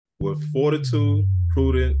With fortitude,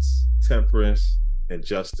 prudence, temperance, and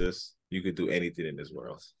justice, you could do anything in this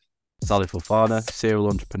world. Salif Fofana, serial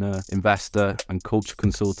entrepreneur, investor, and culture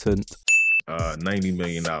consultant. $90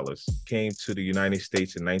 million. Came to the United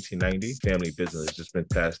States in 1990. Family business has just been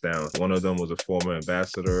passed down. One of them was a former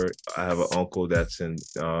ambassador. I have an uncle that's in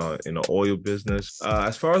the oil business.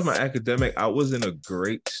 As far as my academic, I wasn't a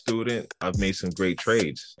great student. I've made some great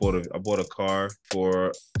trades. I bought a car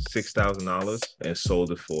for $6,000 and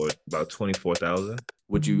sold it for about $24,000.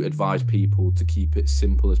 Would you advise people to keep it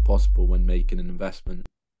simple as possible when making an investment?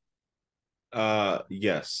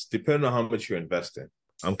 Yes, depending on how much you're investing.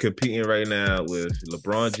 I'm competing right now with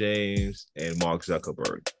LeBron James and Mark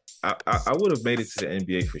Zuckerberg. I would have made it to the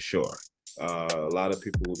NBA for sure. A lot of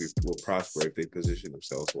people will prosper if they position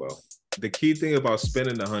themselves well. The key thing about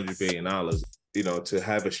spending $100 billion, to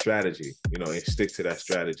have a strategy, and stick to that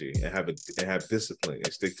strategy, and have discipline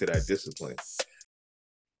and stick to that discipline.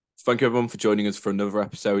 Thank you everyone for joining us for another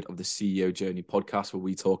episode of the CEO Journey podcast, where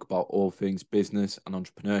we talk about all things business and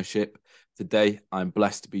entrepreneurship. Today, I'm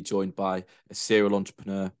blessed to be joined by a serial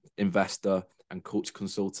entrepreneur, investor, and culture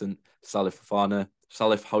consultant, Salif Fofana.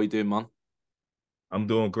 Salif, how are you doing, man? I'm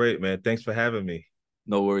doing great, man. Thanks for having me.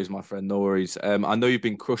 No worries, my friend. No worries. I know you've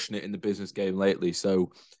been crushing it in the business game lately.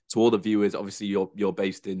 So, to all the viewers, obviously you're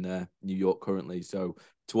based in New York currently. So,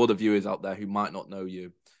 to all the viewers out there who might not know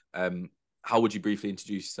you, how would you briefly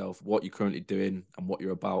introduce yourself, what you're currently doing, and what you're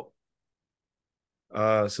about?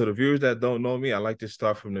 So the viewers that don't know me, I like to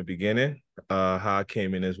start from the beginning, how I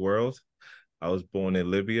came in this world. I was born in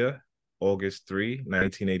Libya, August 3,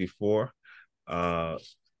 1984.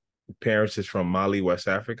 Parents is from Mali, West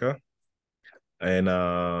Africa. And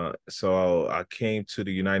so I came to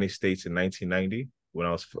the United States in 1990 when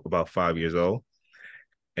I was about 5 years old.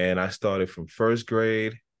 And I started from first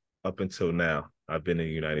grade up until now. I've been in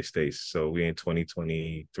the United States. So we're in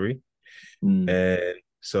 2023. And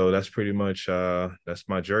so that's pretty much that's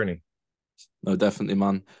my journey. No, definitely,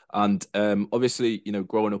 man. And obviously,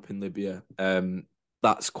 growing up in Libya,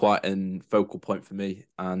 that's quite a focal point for me,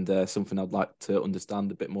 and something I'd like to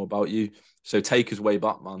understand a bit more about you. So take us way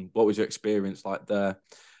back, man. What was your experience like there?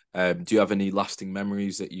 Do you have any lasting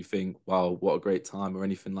memories that you think, wow, what a great time, or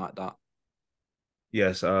anything like that?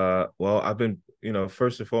 Yes. Well, I've been,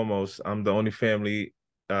 first and foremost, I'm the only family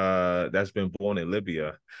that's been born in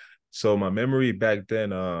Libya. So my memory back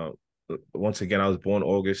then, once again, I was born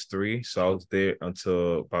August 3, so I was there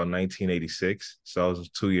until about 1986. So I was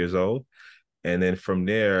 2 years old. And then from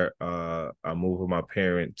there, I moved with my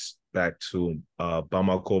parents back to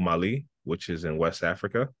Bamako, Mali, which is in West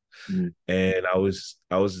Africa. And I was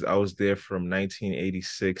there from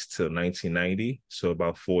 1986 to 1990, so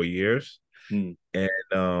about 4 years. And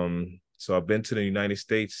so I've been to the United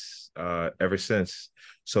States ever since.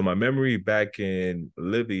 So my memory back in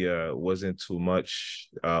Libya wasn't too much.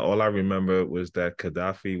 All I remember was that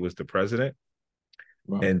Gaddafi was the president.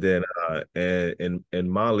 Wow. And then in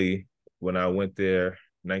Mali, when I went there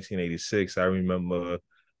 1986, I remember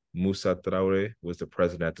Musa Traore was the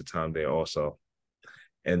president at the time there also.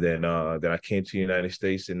 And then I came to the United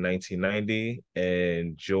States in 1990,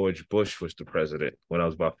 and George Bush was the president when I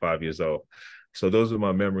was about 5 years old. So those are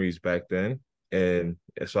my memories back then. And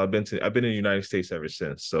so I've been in the United States ever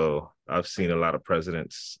since. So I've seen a lot of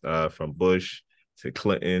presidents, from Bush to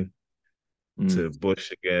Clinton to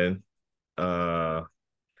Bush again, uh,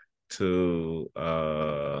 to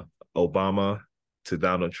Obama to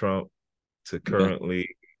Donald Trump to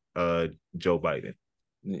currently Joe Biden.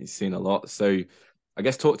 You've seen a lot. So I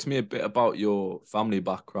guess talk to me a bit about your family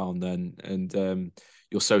background then, and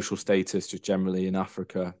your social status just generally in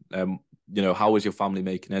Africa. How was your family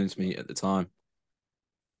making ends meet at the time?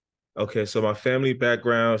 Okay, so my family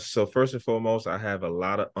background. So first and foremost, I have a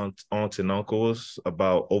lot of aunts and uncles,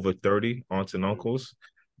 about over 30 aunts and uncles.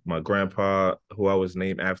 My grandpa, who I was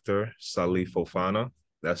named after, Salif Fofana,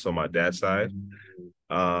 that's on my dad's side.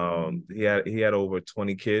 He had over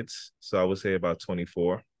 20 kids, so I would say about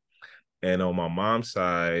 24. And on my mom's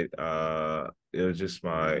side, it was just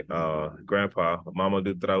my grandpa, Mama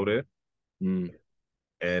Traore.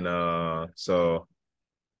 And so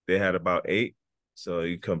they had about 8. So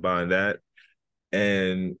you combine that.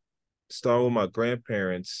 And starting with my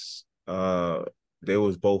grandparents, they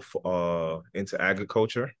was both into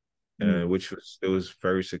agriculture, and it was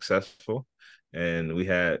very successful. And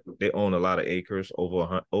they own a lot of acres,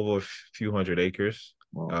 over a few hundred acres.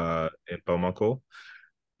 Wow. In Bamako.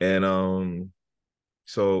 And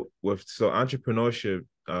so entrepreneurship,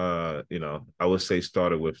 I would say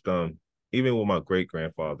started with them, even with my great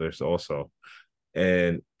grandfathers also.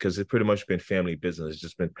 And because it's pretty much been family business, it's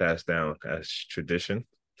just been passed down as tradition.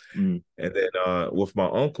 Mm. And then with my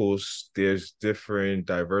uncles, there's different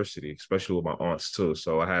diversity, especially with my aunts too.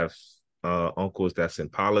 So I have uncles that's in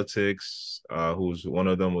politics, who's one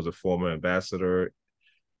of them was a former ambassador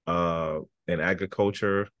in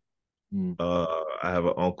agriculture. Mm. I have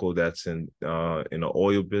an uncle that's in the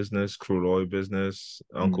oil business, crude oil business.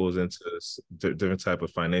 Mm. Uncles into different type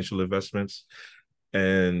of financial investments,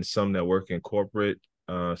 and some that work in corporate,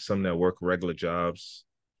 some that work regular jobs.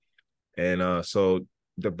 And so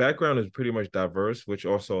the background is pretty much diverse, which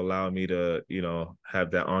also allowed me to,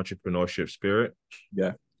 have that entrepreneurship spirit.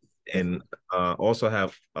 Yeah, And definitely. also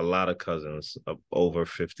have a lot of cousins, of over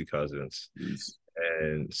 50 cousins. Yes.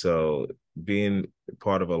 And so being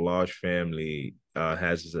part of a large family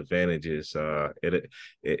has its advantages.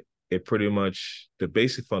 It pretty much the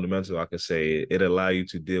basic fundamental I could say it allow you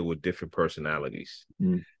to deal with different personalities.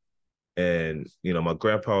 Mm. And my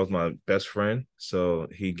grandpa was my best friend, so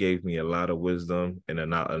he gave me a lot of wisdom and a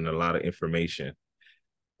lot of information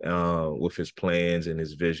with his plans and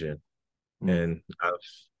his vision. Mm. And I've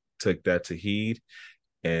took that to heed,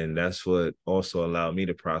 and that's what also allowed me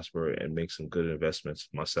to prosper and make some good investments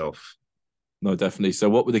myself. No, definitely. So,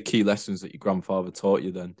 what were the key lessons that your grandfather taught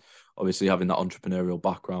you then? Obviously, having that entrepreneurial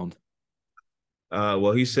background.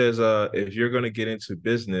 Well, he says, if you're going to get into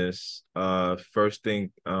business, first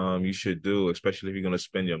thing you should do, especially if you're going to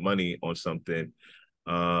spend your money on something,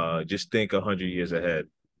 just think 100 years ahead.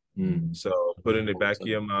 Mm. So put in the back of 100%.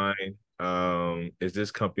 your mind, is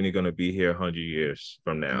this company going to be here 100 years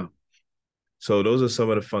from Mm. now? So those are some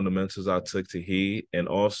of the fundamentals I took to heed, and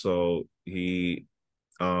also he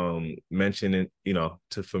mentioning,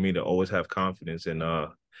 to for me to always have confidence and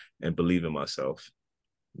believe in myself.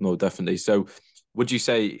 No, definitely. So, would you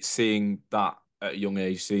say seeing that at a young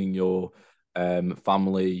age, seeing your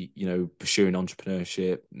family, pursuing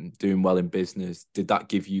entrepreneurship, doing well in business, did that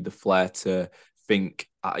give you the flair to think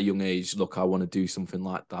at a young age, look, I want to do something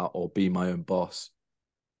like that or be my own boss?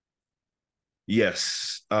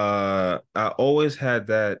 Yes. I always had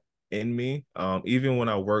that in me. Even when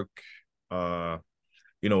I work, uh,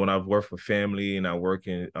 when I've worked for family and I work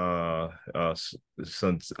in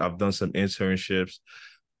since I've done some internships.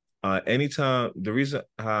 Anytime the reason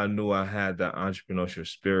how I knew I had that entrepreneurial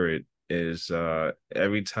spirit is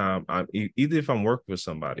every time either if I'm working with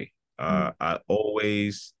somebody, Mm. I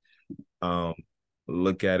always um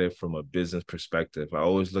look at it from a business perspective. I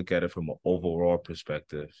always look at it from an overall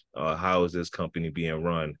perspective. How is this company being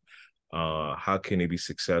run? How can it be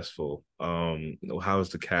successful? How is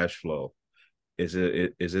the cash flow? Is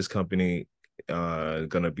this company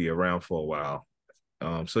gonna be around for a while?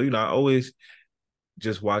 So I always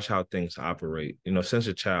just watch how things operate. Since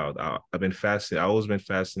a child, I've been fascinated. I always been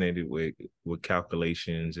fascinated with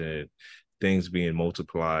calculations and things being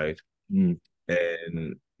multiplied, Mm.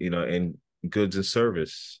 and and goods and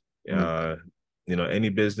service. Mm. Uh, any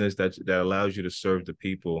business that allows you to serve the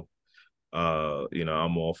people.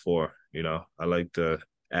 I'm all for. I like to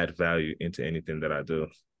add value into anything that I do.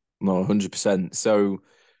 No, 100%. So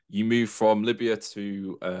you moved from Libya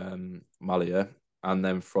to Malia and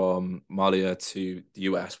then from Malia to the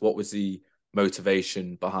US. What was the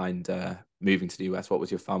motivation behind moving to the US? What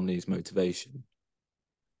was your family's motivation?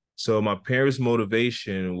 So my parents'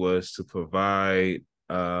 motivation was to provide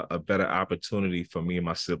a better opportunity for me and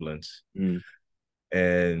my siblings. Mm.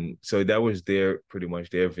 And so that was pretty much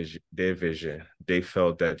their vision. Their vision. They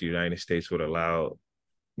felt that the United States would allow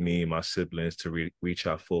me and my siblings to reach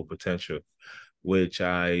our full potential, which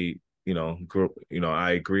I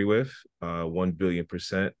agree with 1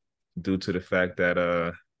 billion%, due to the fact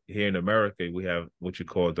that here in America we have what you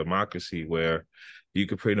call democracy, where you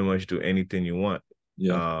could pretty much do anything you want.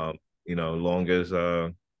 Yeah. Um, long as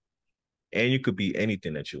and you could be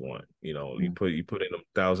anything that you want. You Mm. put in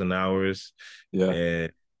 1,000 hours, Yeah.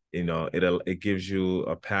 and it gives you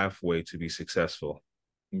a pathway to be successful.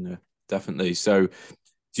 Yeah. Definitely. So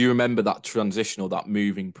do you remember that transition or that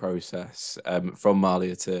moving process from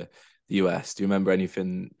Malia to the US? Do you remember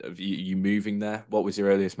anything of you moving there? What was your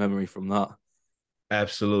earliest memory from that?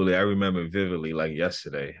 Absolutely. I remember vividly like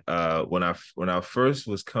yesterday. When I first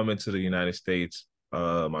was coming to the United States,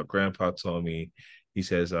 my grandpa told me, he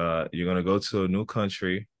says, you're gonna go to a new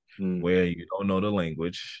country Mm. where you don't know the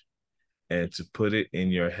language, and to put it in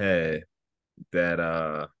your head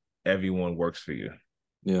that everyone works for you.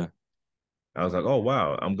 Yeah. I was like, oh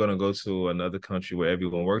wow, I'm gonna go to another country where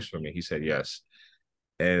everyone works for me. He said yes.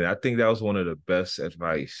 And I think that was one of the best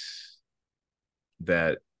advice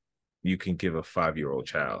that you can give a 5-year-old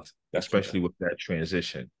child, Definitely. especially with that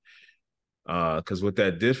transition. Because what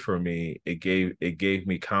that did for me, it gave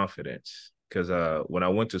me confidence. Because when I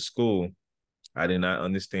went to school, I did not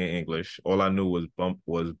understand English. All I knew was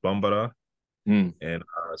Bambara Mm, and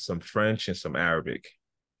some French and some Arabic.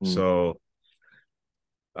 mm, So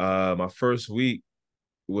my first week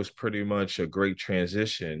was pretty much a great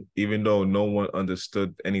transition, even though no one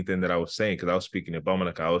understood anything that I was saying, because I was speaking in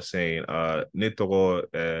Bamanak. I was saying, Nitoro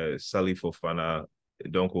Salif Fofana,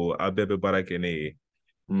 donc Abebe Barakene,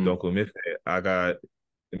 mm. donc me fait, aga,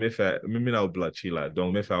 me fait, me na blachila,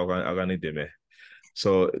 donc me fait aga ne deme.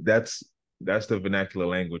 So that's the vernacular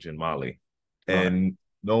language in Mali. Right. And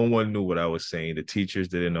no one knew what I was saying. The teachers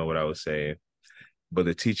didn't know what I was saying, but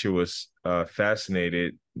the teacher was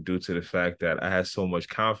fascinated due to the fact that I had so much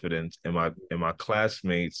confidence, and my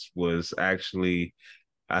classmates was actually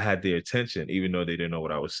I had their attention, even though they didn't know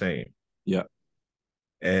what I was saying. Yeah.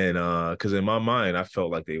 And because in my mind, I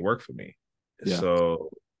felt like they worked for me. Yeah.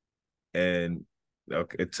 So and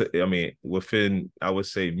it took, I mean, within I would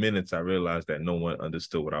say minutes, I realized that no one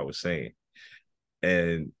understood what I was saying.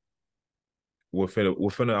 And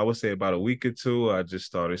within I would say about a week or two, I just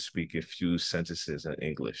started speaking a few sentences in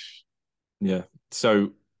English. Yeah.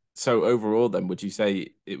 So, so overall, then, would you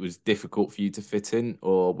say it was difficult for you to fit in,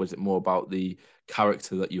 or was it more about the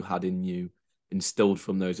character that you had in you, instilled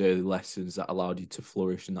from those early lessons that allowed you to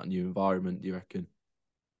flourish in that new environment, do you reckon?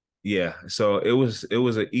 Yeah, so it was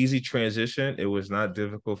an easy transition. It was not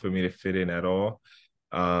difficult for me to fit in at all.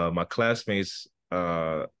 My classmates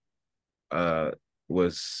uh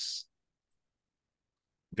was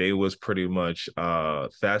they was pretty much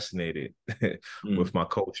fascinated Mm, with my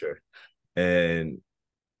culture. And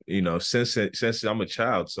since I'm a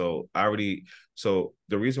child, so I already so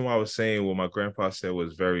the reason why I was saying what my grandpa said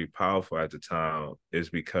was very powerful at the time is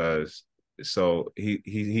because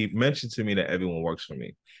he mentioned to me that everyone works for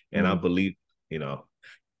me, and I mm, believe, you know,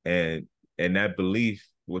 and that belief,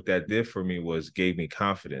 what that did for me was gave me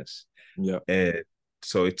confidence, yeah. and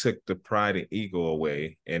so it took the pride and ego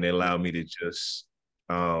away, and it allowed me to just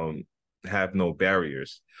um have no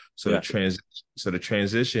barriers. So the Yeah. trans so the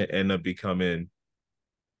transition ended up becoming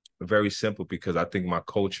very simple because I think my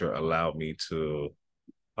culture allowed me to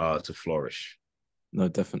flourish. No,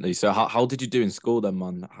 definitely. So how did you do in school then,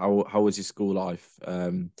 man? How was your school life?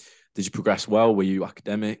 Did you progress well? Were you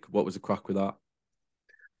academic? What was the crack with that?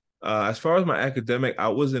 As far as my academic, I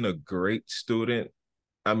wasn't a great student.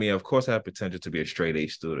 I mean, of course, I had potential to be a straight A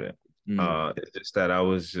student. Mm, It's just that I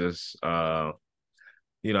was just, I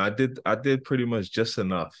did pretty much just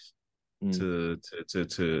enough mm,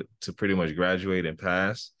 to pretty much graduate and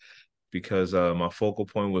pass because my focal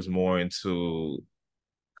point was more into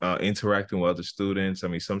interacting with other students. I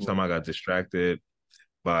mean, sometimes mm, I got distracted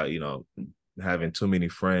by having too many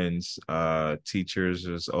friends. Teachers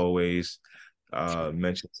as always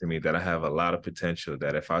mentioned to me that I have a lot of potential,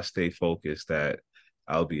 that if I stay focused, that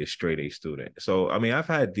I'll be a straight A student. So I mean, I've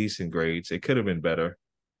had decent grades. It could have been better,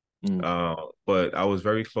 mm, but I was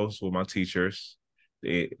very close with my teachers.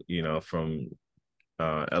 From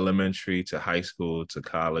elementary to high school to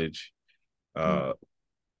college, mm. uh,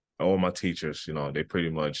 all my teachers, they pretty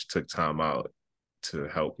much took time out to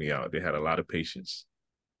help me out. They had a lot of patience.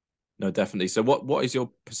 No, definitely. So what is your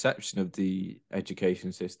perception of the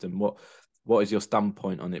education system? What is your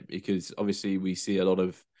standpoint on it? Because obviously we see a lot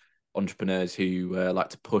of entrepreneurs who like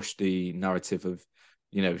to push the narrative of,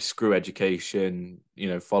 screw education,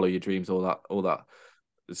 follow your dreams, all that.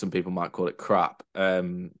 Some people might call it crap.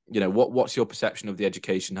 What's your perception of the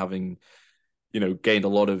education having, gained a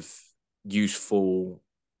lot of useful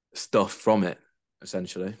stuff from it,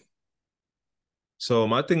 essentially? So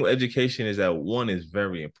my thing with education is that one is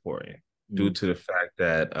very important due Mm, to the fact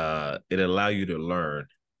that it allow you to learn,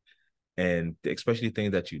 and especially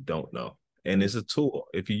things that you don't know. And mm, it's a tool.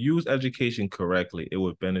 If you use education correctly, it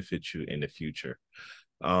would benefit you in the future.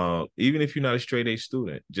 Even if you're not a straight A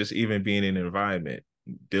student, just even being in an environment,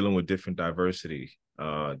 dealing with different diversity,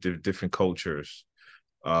 different cultures,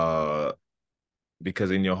 uh,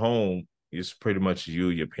 because in your home, it's pretty much you,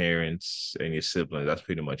 your parents, and your siblings.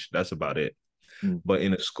 That's about it. mm, But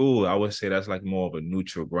in a school, I would say that's like more of a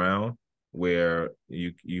neutral ground where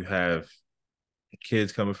you have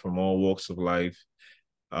kids coming from all walks of life,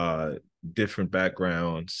 uh, different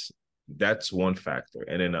backgrounds. That's one factor.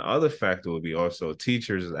 And then the other factor would be also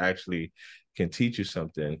teachers actually can teach you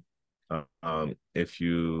something if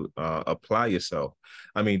you apply yourself.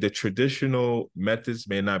 I mean, the traditional methods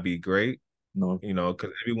may not be great, no.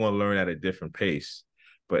 because everyone learn at a different pace.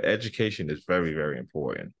 But education is very, very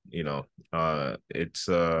important. It's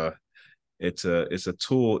a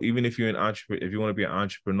tool. Even if you're an entrepreneur, if you want to be an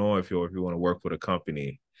entrepreneur, if you want to work with a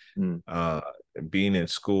company, Mm. uh, being in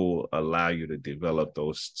school allow you to develop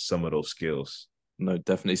some of those skills. No,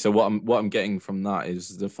 definitely. So what I'm getting from that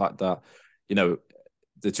is the fact that, you know,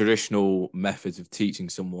 the traditional methods of teaching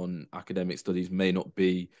someone academic studies may not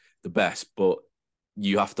be the best, but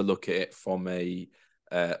you have to look at it from a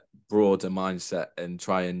uh, broader mindset and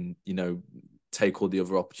try and, take all the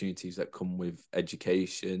other opportunities that come with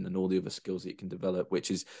education and all the other skills that you can develop,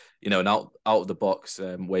 which is, an out of the box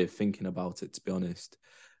way of thinking about it, to be honest.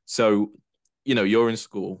 So, you're in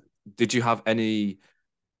school. Did you have any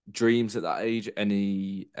dreams at that age?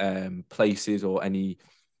 Any places or any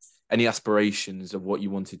aspirations of what you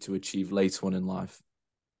wanted to achieve later on in life?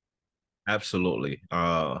 Absolutely.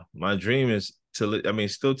 My dream is I mean,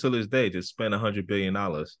 still to this day, to spend $100 billion.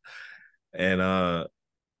 And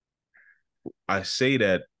I say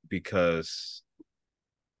that because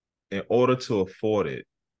in order to afford it,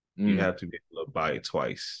 you Mm, have to be able to buy it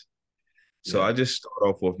twice. So yeah. I just start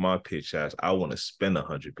off with my pitch as I want to spend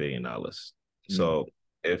 $100 billion. Mm, So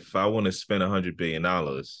if I want to spend $100 billion,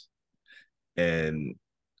 and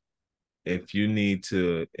if you need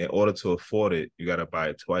to, in order to afford it, you got to buy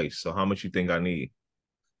it twice. So how much you think I need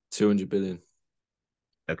 200 billion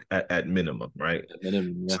at minimum, right? at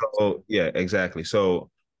minimum. Yeah. So yeah, exactly. So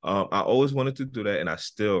I always wanted to do that, and I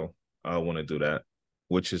still want to do that,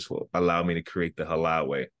 which is what allowed me to create the halal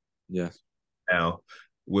way. Yeah. Now,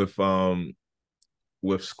 with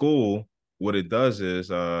school, what it does is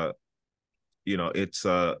it's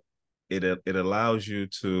it allows you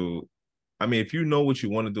to, I mean, if you know what you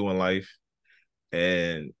want to do in life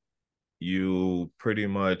and you pretty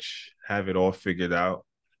much have it all figured out,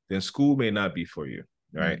 then school may not be for you,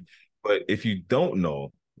 right? Mm, But if you don't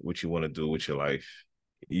know what you want to do with your life,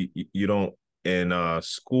 you don't, and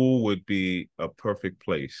school would be a perfect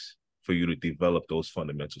place for you to develop those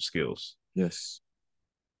fundamental skills, yes.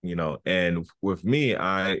 and with me,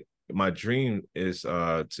 my dream is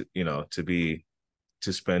to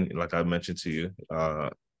spend, like I mentioned to you,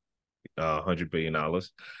 $100 billion.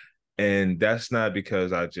 And that's not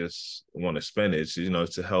because I just want to spend it. It's,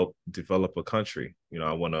 to help develop a country.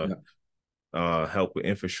 I want to Yeah. help with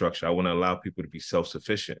infrastructure. I want to allow people to be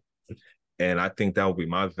self-sufficient. And I think that would be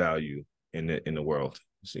my value in the world.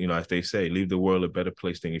 So, as they say, leave the world a better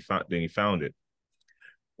place than you found it.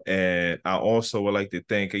 And I also would like to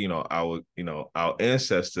thank, our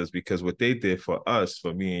ancestors, because what they did for us,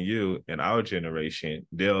 for me and you and our generation,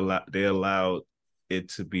 they allowed it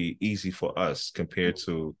to be easy for us compared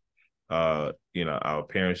to our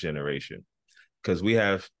parents' generation. Because we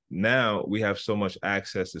have so much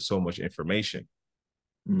access to so much information,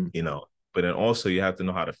 Mm, but then also you have to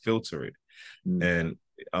know how to filter it. mm,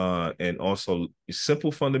 And also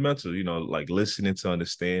simple fundamentals, like listening to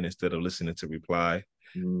understand instead of listening to reply.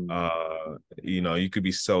 mm, You could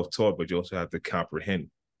be self-taught, but you also have to comprehend.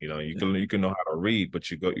 yeah. You can know how to read, but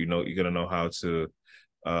you're gonna know how to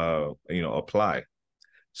apply.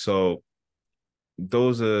 So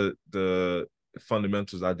those are the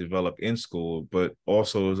fundamentals I developed in school, but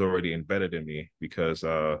also is already embedded in me because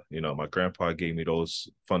my grandpa gave me those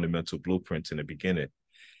fundamental blueprints in the beginning.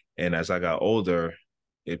 And as I got older,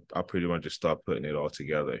 I pretty much just started putting it all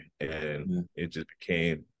together, and Yeah. it just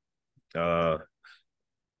became uh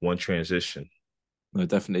one transition. No,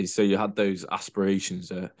 definitely. So you had those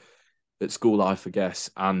aspirations at school life, I guess,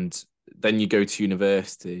 and then you go to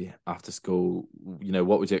university after school.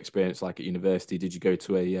 What was your experience like at university? Did you go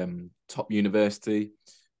to a top university?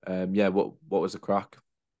 Yeah. What was the crack?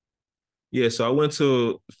 Yeah, so I went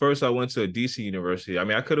to a DC university. I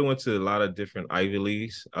mean, I could have went to a lot of different Ivy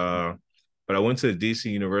Leagues, but I went to a DC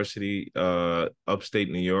university, upstate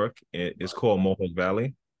New York. It's called Mohawk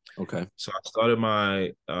Valley. Okay. So I started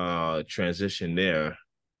my transition there,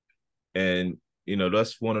 and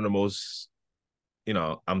that's one of the most,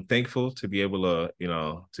 I'm thankful to be able to,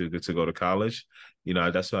 to go to college.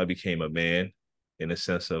 That's why I became a man, in the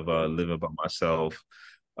sense of living by myself,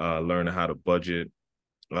 learning how to budget,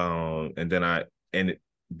 and then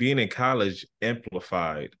being in college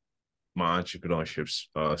amplified my entrepreneurship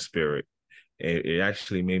spirit. It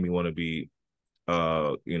actually made me want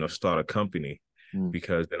to start a company, Mm,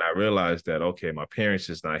 because then I realized that, okay, my parents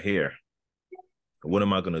is not here. What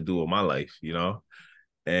am I going to do with my life?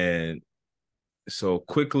 And so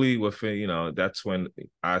quickly within, that's when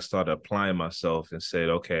I started applying myself and said,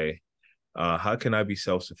 okay, how can I be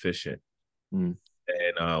self-sufficient, mm,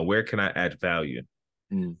 and where can I add value?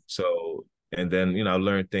 mm, So, and then, I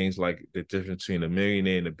learned things like the difference between a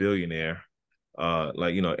millionaire and a billionaire.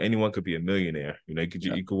 Like, anyone could be a millionaire. yeah.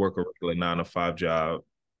 You could work a regular 9 to 5 job,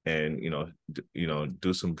 and,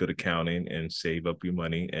 do some good accounting and save up your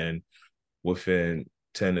money. And within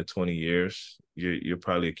 10 to 20 years, you're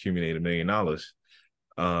probably accumulate $1 million.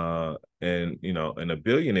 And, and a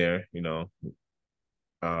billionaire,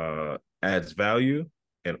 adds value,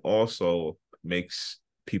 and also makes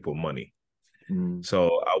people money. Mm,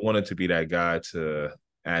 So I wanted to be that guy to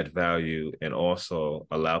add value and also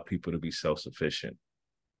allow people to be self-sufficient.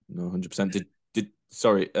 no, 100%.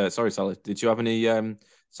 Sorry, Salif. Did you have any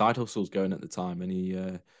side hustles going at the time? Any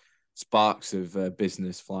sparks of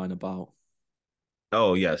business flying about?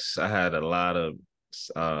 Oh yes, I had a lot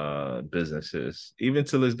of businesses. Even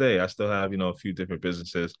to this day, I still have, a few different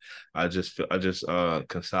businesses. I just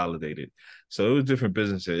consolidated. So it was different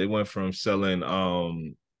businesses. It went from selling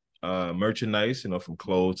merchandise, from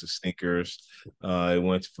clothes to sneakers. It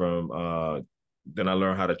went from then I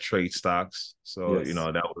learned how to trade stocks. So, Yes.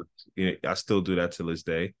 that was I still do that to this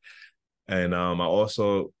day. And I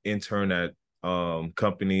also intern at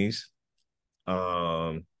companies.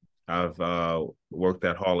 um, I've worked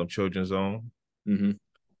at Harlem Children's Zone,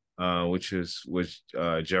 Mm-hmm. which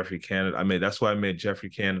Jeffrey Canada. I mean, that's why I met Jeffrey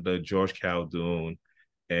Canada, George Caldoon,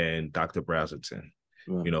 and Dr. Brazelton.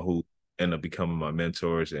 Right. Who end up becoming my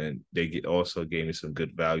mentors, and also gave me some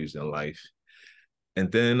good values in life. And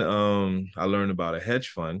then I learned about a hedge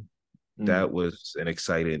fund. Mm, That was an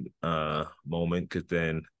exciting moment because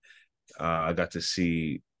then I got to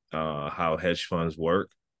see how hedge funds work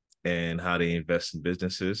and how they invest in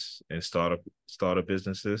businesses and startup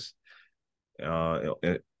businesses.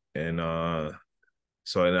 And, and I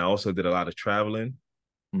also did a lot of traveling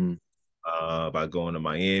mm, by going to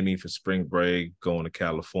Miami for spring break, going to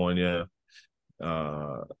California,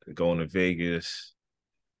 uh, going to Vegas.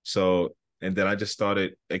 So, and then I just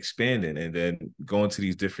started expanding, and then going to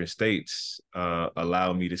these different states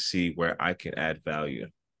allowed me to see where I can add value.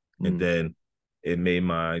 And mm, then it made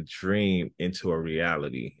my dream into a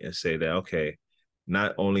reality and say that, okay,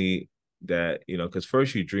 not only that, because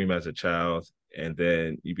first you dream as a child and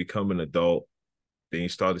then you become an adult, then you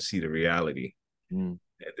start to see the reality. mm.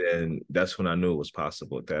 And then that's when I knew it was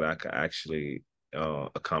possible that I could actually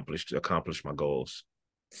accomplish my goals.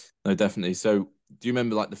 No, definitely. So, do you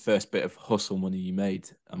remember like the first bit of hustle money you made,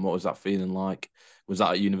 and what was that feeling like? Was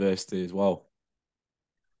that at university as well?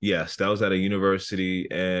 Yes, that was at a university,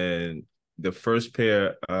 and the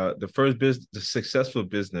successful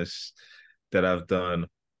business that I've done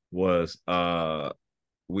was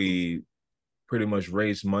we pretty much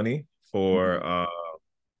raised money Mm.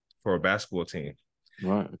 for a basketball team.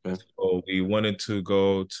 Right. Okay. So we wanted to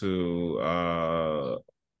go to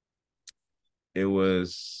it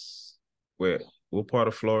was where what part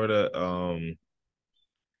of Florida?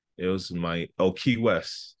 It was Key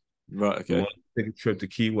West. Right. We Okay. wanted to take a trip to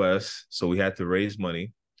Key West, so we had to raise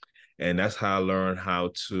money, and that's how I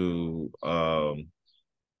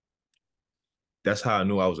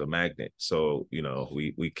knew I was a magnet. So,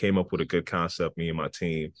 we came up with a good concept, me and my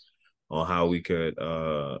team, on how we could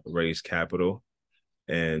raise capital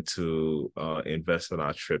and to invest in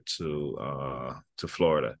our trip to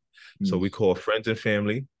Florida. So Mm. we called friends and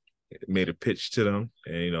family, made a pitch to them,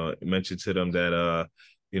 and mentioned to them that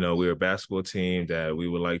we're a basketball team that we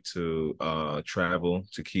would like to travel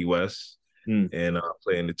to Key West Mm. and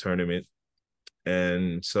play in the tournament.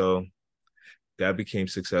 And so that became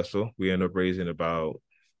successful. We ended up raising about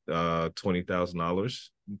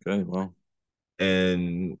 $20,000, Okay. Well.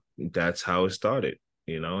 and that's how it started.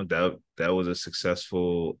 That was a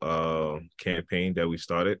successful campaign that we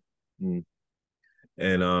started, Mm.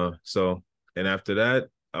 and and after that,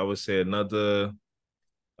 I would say another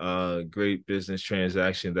great business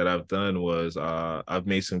transaction that I've done was I've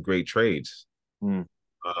made some great trades. Mm.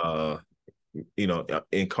 Uh,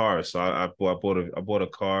 in cars. So I bought a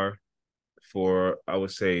car for, I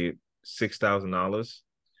would say, $6,000,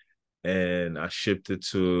 and I shipped it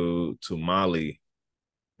to Mali,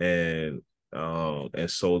 and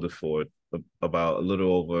sold it for about a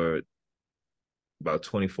little over about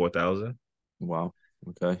 24,000. Wow.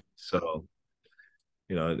 Okay. So,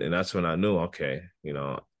 and that's when I knew, okay,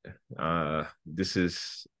 this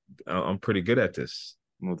is I'm pretty good at this.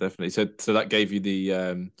 Well, definitely. So that gave you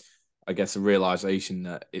the, I guess, a realization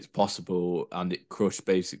that it's possible, and it crushed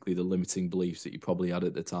basically the limiting beliefs that you probably had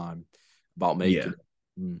at the time about Yeah. making it.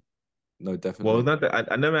 Mm. No, Well, definitely. not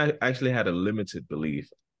that I never actually had a limited belief.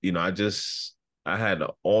 I had an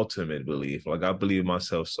ultimate belief. Like I believe Mm.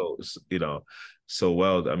 myself so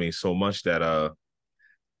well. I mean, so much that I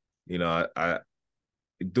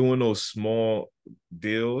doing those small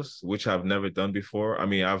deals, which I've never done before. I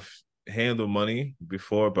mean, I've handled money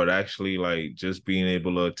before, but actually like just being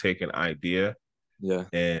able to take an idea Yeah.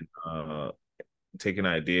 and take an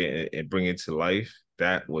idea and bring it to life,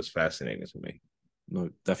 that was fascinating to me. No,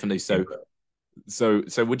 definitely. You So,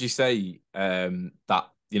 so would you say that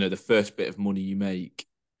the first bit of money you make,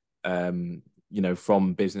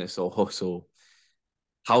 from business or hustle,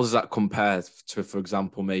 How does that compare to, for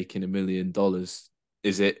example, making $1 million?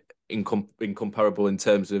 Is it incomparable in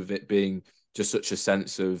terms of it being just such a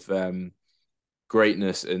sense of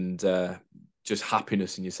greatness and just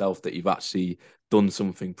happiness in yourself that you've actually done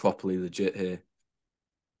something properly legit here?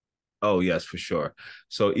 Oh yes, for sure.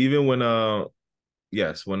 So even when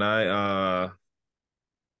yes, when I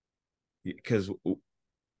because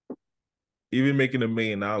even making $1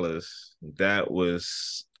 million, that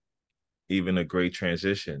was even a great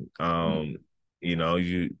transition. Mm,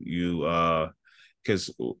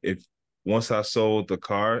 Because if once I sold the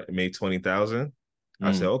car and made 20,000,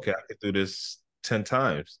 I said, mm. okay, I could do this 10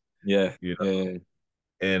 times, Yeah, you yeah, know. yeah.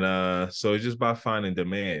 And so it's just by finding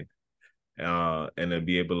demand, and then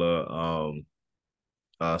be able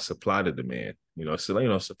to supply the demand,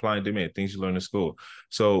 so supply and demand, things you learn in school.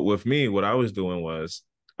 So with me, what I was doing was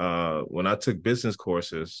when I took business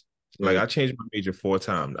courses, like Yeah. I changed my major 4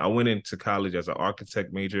 times. I went into college as an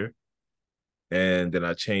architect major, and then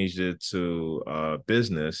I changed it to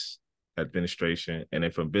business administration, and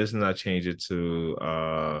then from business I changed it to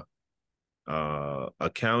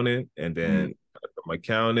accounting, and Mm, then from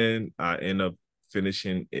accounting I end up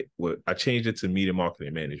finishing it with I changed it to media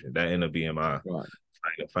marketing management. That ended up being my right.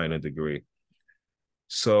 final degree.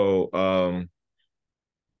 So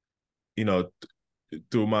you know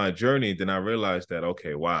through my journey, then I realized that,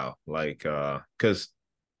 okay, wow, like because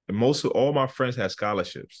most of all my friends had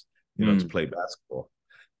scholarships, to Mm, play basketball.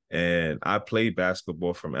 And I played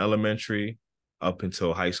basketball from elementary up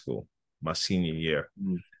until high school, my senior year.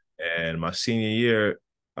 mm, And my senior year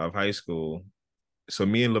of high school, so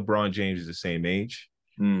me and LeBron James is the same age.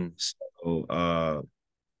 mm. So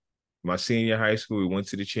my senior high school, we went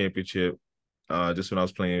to the championship just when I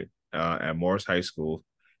was playing at Morris High School,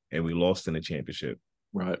 and we lost in the championship.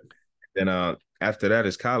 Right. Then after that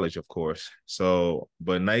is college, of course. So,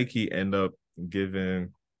 but Nike end up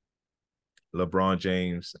giving LeBron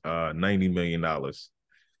James $90 million.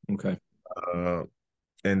 Okay. Uh,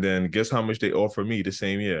 and then guess how much they offer me the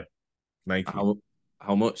same year? Nike. How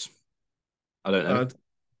how much? I don't know.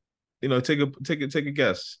 Uh, take a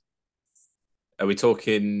guess. Are we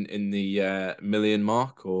talking in the million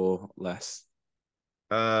mark or less?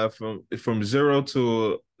 From zero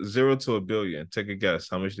to a billion. Take a guess.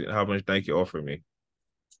 How much Nike offered me?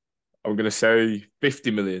 I'm gonna say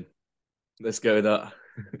 50 million. Let's go with that.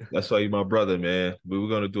 That's why you're my brother, man. We were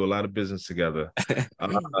gonna do a lot of business together.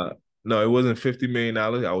 Uh, no, it wasn't $50 million. I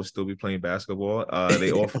would still be playing basketball.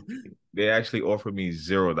 They actually offered me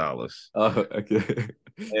 $0. Oh, okay.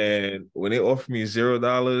 And when they offered me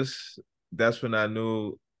 $0, that's when I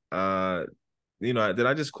knew, then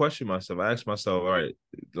I just questioned myself. I asked myself, all right,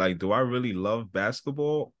 like, do I really love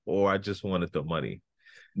basketball, or I just wanted the money?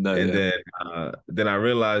 No, And yeah, then I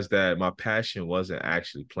realized that my passion wasn't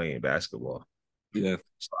actually playing basketball. yeah.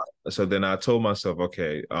 So then I told myself,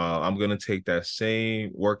 okay, I'm gonna take that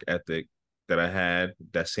same work ethic that I had,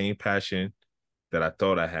 that same passion that I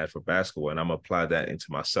thought I had for basketball, and I'm gonna apply that into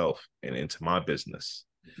myself and into my business.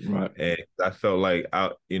 Right. And I felt like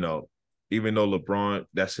even though LeBron,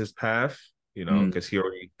 that's his path, Mm, because he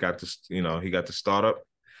already got this, he got the startup,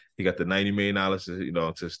 he got the $90 million,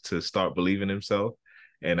 to start believing himself.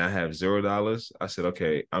 And I have $0. I said,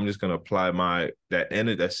 okay, I'm just gonna apply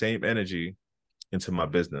that same energy into my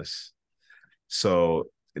business. So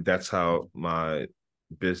that's how my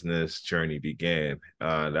business journey began.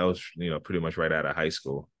 That was, pretty much right out of high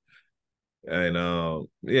school. And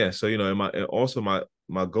yeah, so and also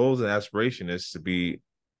my goals and aspiration is to be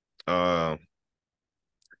uh,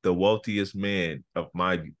 the wealthiest man of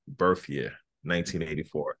my birth year,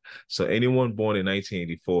 1984. So anyone born in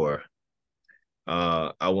 1984,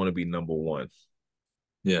 I want to be number one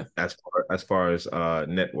yeah. as far as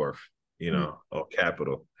net worth, Mm. or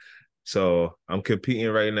capital. So I'm competing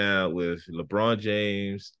right now with LeBron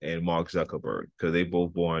James and Mark Zuckerberg because they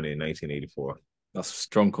both born in 1984. That's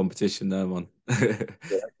strong competition there, man.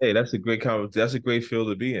 Yeah. Hey, that's a great field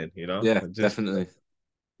to be in, Yeah, Just definitely.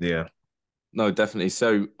 yeah. No, definitely.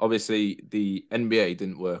 So obviously the NBA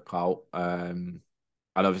didn't work out. And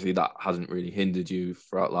obviously that hasn't really hindered you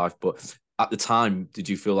throughout life. But at the time, did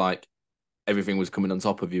you feel like everything was coming on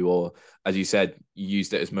top of you, or as you said, you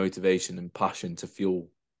used it as motivation and passion to fuel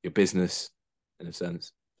your business in a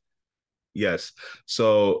sense? Yes.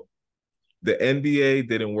 So the NBA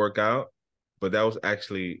didn't work out, but that was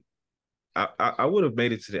actually I would have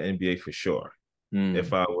made it to the NBA for sure if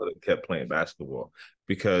Mm, I would have kept playing basketball,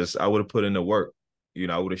 because I would have put in the work.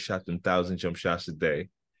 I would have shot them 1,000 jump shots a day.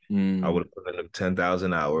 I mm, would have put in them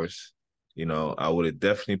 10,000 hours. I would have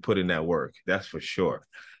definitely put in that work. That's for sure.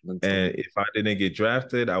 Mental. And if I didn't get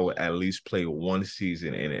drafted, I would at least play one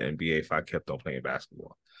season in the NBA if I kept on playing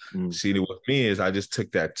basketball. Mm, See, with me is I just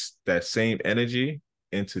took that same energy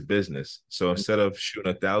into business. So mm, instead of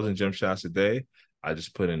shooting 1,000 jump shots a day, I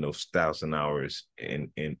just put in those 1,000 hours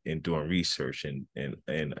in doing research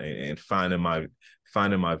and finding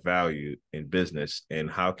my value in business and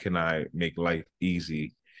how can I make life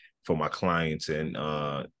easy for my clients and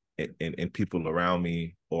people around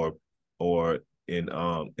me or or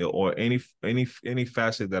any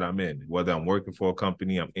facet that I'm in, whether I'm working for a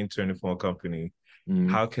company, I'm interning for a company. mm,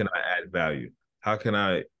 How can I add value? How can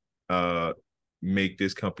I uh, make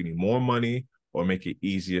this company more money or make it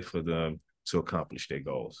easier for them to accomplish their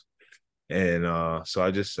goals? And so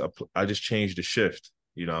I just changed the shift,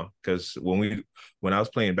 because when I was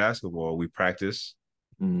playing basketball, we practice.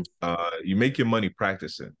 mm, You make your money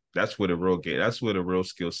practicing. That's where the real game. That's where the real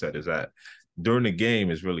skill set is at. During the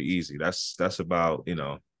game is really easy. That's about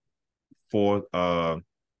 4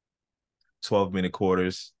 12-minute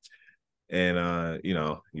quarters, and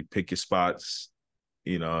you pick your spots,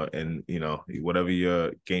 and whatever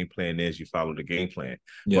your game plan is, you follow the game plan.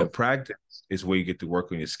 yeah. But practice is where you get to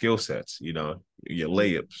work on your skill sets, your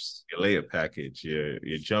layups, your layup package, your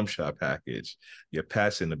jump shot package, your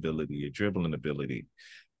passing ability, your dribbling ability.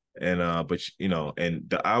 And but and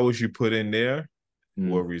the hours you put in there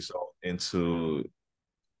will Mm, result into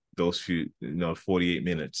those few 48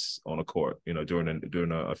 minutes on a court, during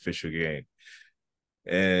an official game.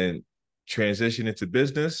 And transition into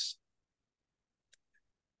business,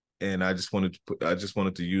 and I just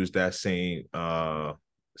wanted to use that same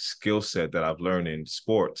skill set that I've learned in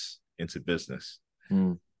sports into business.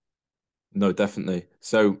 mm. No, definitely.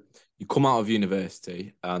 So you come out of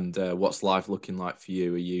university, and what's life looking like for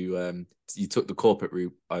you? Are you took the corporate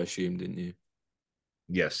route, I assume, didn't you?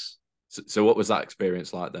 Yes. So what was that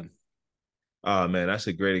experience like then? Oh man, that's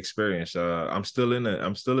a great experience. I'm still in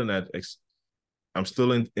that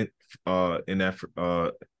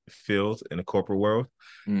field in the corporate world.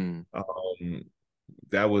 Mm. Um,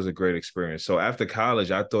 that was a great experience. So after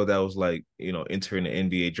college, I thought that was like, entering the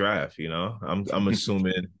NBA draft, I'm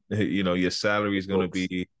assuming, your salary is going to Books.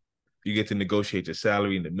 be, you get to negotiate your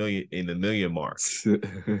salary in the million mark.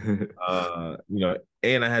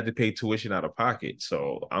 And I had to pay tuition out of pocket.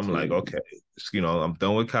 So I'm like, okay, Jeez. I'm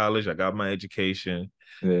done with college. I got my education.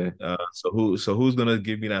 Yeah. So who's gonna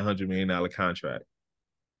give me that $100 million contract?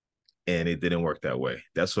 And it didn't work that way.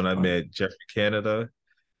 That's when I met Jeffrey Canada,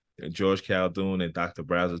 George Caldoun, and Dr.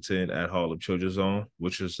 Brazelton at Harlem Children's Zone,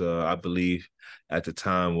 which was, I believe, at the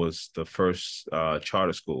time was the first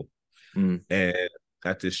charter school. Mm, And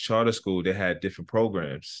at this charter school, they had different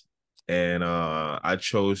programs, and I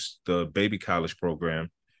chose the baby college program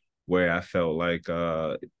where I felt like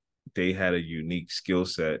they had a unique skill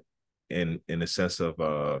set in the sense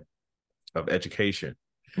of education.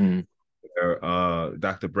 mm.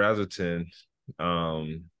 Dr. Brazelton,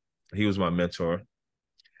 um, he was my mentor,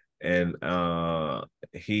 and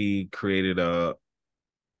he created um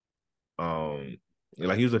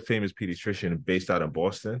like he was a famous pediatrician based out of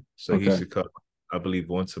Boston. So he used Okay. to come, I believe,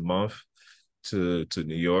 once a month to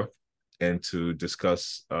New York and to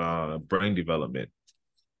discuss brain development,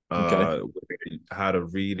 Okay. uh how to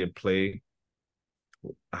read and play,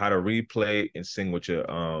 how to replay and sing with your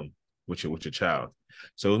child.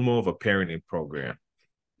 So it was more of a parenting program.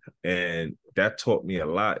 And that taught me a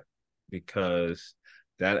lot because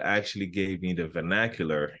that actually gave me the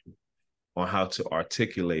vernacular on how to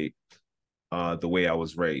articulate the way I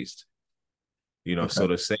was raised. So Okay.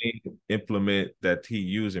 the same implement that he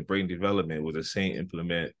used in brain development was the same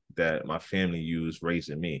implement that my family used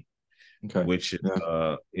raising me, Okay. which is,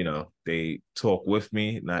 Yeah. they talk with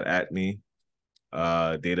me, not at me.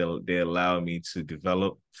 They allow me to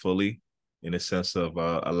develop fully in the sense of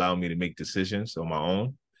allow me to make decisions on my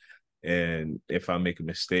own. And if I make a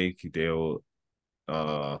mistake, they'll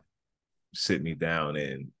uh, sit me down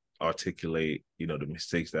and articulate, the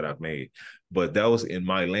mistakes that I've made. But that was in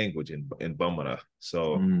my language in Bambara.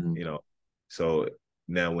 So, Mm, so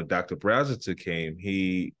now when Dr. Brazelton came,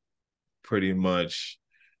 he pretty much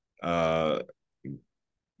uh,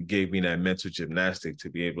 gave me that mental gymnastic to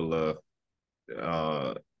be able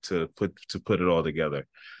to put it all together.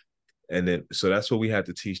 And then so that's what we had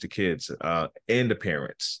to teach the kids and the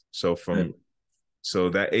parents. yeah. So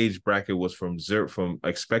that age bracket was from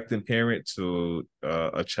expectant parent to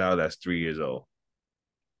a child that's 3 years old.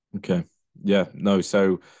 Okay. Yeah. No.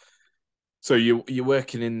 So you're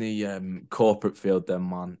working in the corporate field then,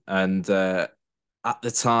 man. And at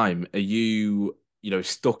the time, are you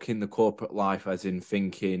stuck in the corporate life as in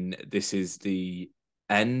thinking this is the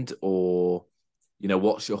end, or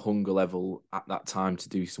what's your hunger level at that time to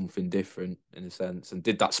do something different in a sense? And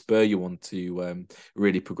did that spur you on to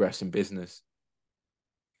really progress in business?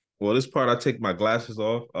 Well, this part I take my glasses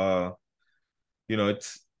off. You know,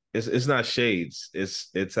 it's not shades.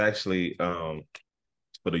 It's actually for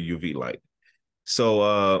the UV light.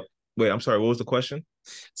 So wait, I'm sorry, what was the question?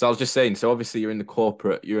 So I was just saying, so obviously you're in the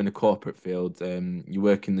corporate field, you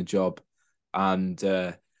work in the job, and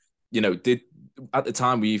did at the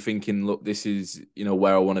time were you thinking, look, this is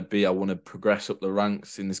where I want to be, I want to progress up the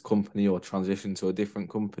ranks in this company or transition to a different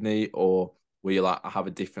company, or were you like, I have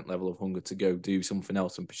a different level of hunger to go do something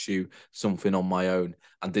else and pursue something on my own,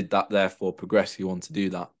 and did that therefore progress you on to do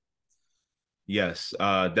that? Yes,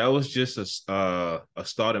 that was just a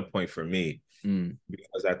starting point for me Mm,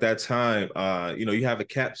 because at that time, you have a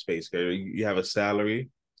cap space, okay? You have a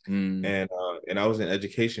salary, mm, and I was in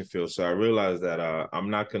education field, so I realized that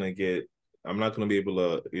I'm not gonna be able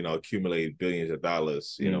to accumulate billions of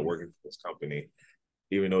dollars, mm, working for this company,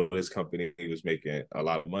 even though this company was making a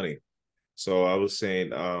lot of money. So I was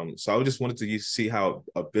saying, so I just wanted to see how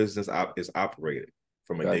a business is operated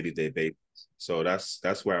from a okay. day-to-day basis. So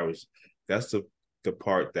that's where I was. That's the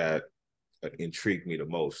part that intrigued me the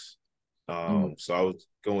most. Mm, So I was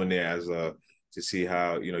going there as a to see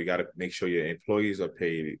how you got to make sure your employees are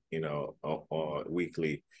paid,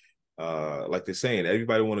 weekly. Like they're saying,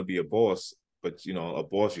 everybody want to be a boss, but a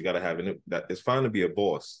boss you got to have that. It's fine to be a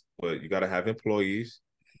boss, but you got to have employees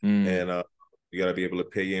mm, and you got to be able to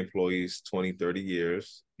pay your employees 20, 30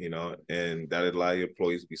 years, and that allow your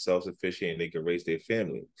employees to be self-sufficient and they can raise their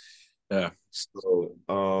family. yeah, So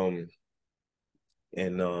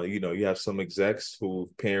and you have some execs who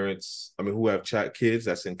parents, I mean, who have kids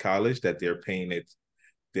that's in college that they're paying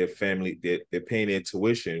their family, they're paying their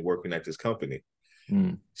tuition working at this company.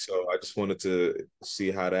 mm, So I just wanted to see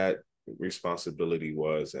how that responsibility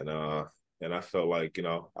was, and I felt like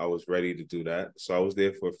I was ready to do that. So I was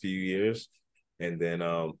there for a few years, and then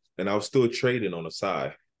and I was still trading on the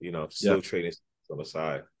side, yeah. still trading on the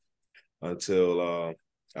side until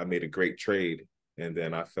I made a great trade, and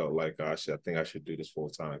then I felt like I think I should do this full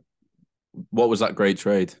time. What was that great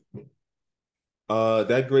trade?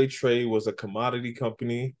 That great trade was a commodity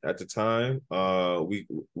company at the time.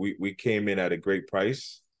 We came in at a great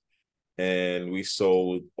price, and we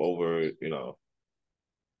sold over.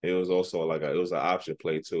 It was also it was an option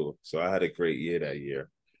play too. So I had a great year that year,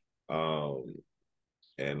 um,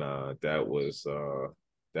 and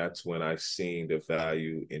that's when I seen the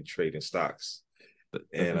value in trading stocks,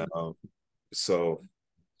 and Definitely. so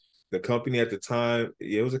the company at the time,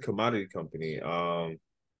 it was a commodity company,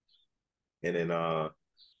 and then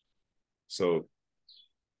so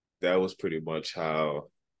that was pretty much how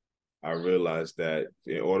I realized that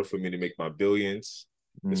in order for me to make my billions,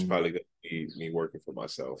 it's Mm. probably gonna be me working for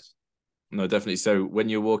myself. No, definitely. So when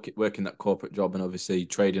you're working that corporate job and obviously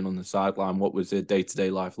trading on the sideline, what was the day-to-day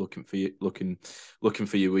life looking for you? Looking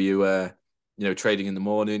for you? Were you trading in the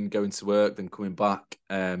morning, going to work, then coming back,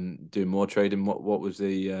 doing more trading? What was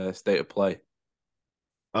the state of play?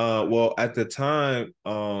 Well, at the time,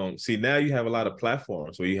 see now you have a lot of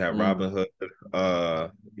platforms where you have Mm,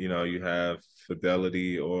 Robinhood, you have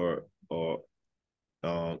Fidelity or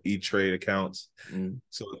E-Trade accounts. mm.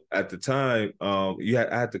 So at the time, I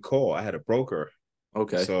had to call. I had a broker,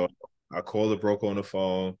 Okay. so I called the broker on the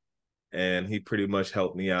phone, and he pretty much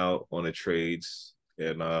helped me out on the trades.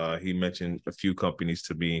 And he mentioned a few companies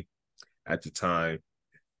to me at the time,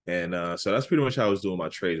 and so that's pretty much how I was doing my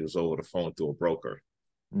trades was over the phone through a broker.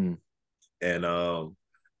 Mm, And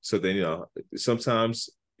so then sometimes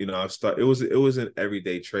I start it was an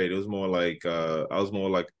everyday trade. It was more like I was more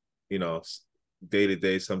like you know day to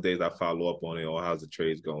day. Some days I follow up on it, or how's the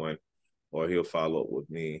trades going, or he'll follow up with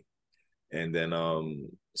me. And then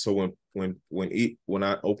so when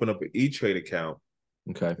I open up an E-Trade account,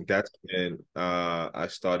 okay. that's when I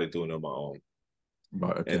started doing it on my own.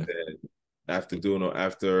 Right. And Okay. then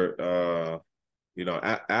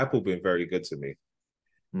Apple been very good to me.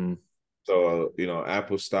 Mm, So,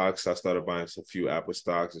 Apple stocks, I started buying some few Apple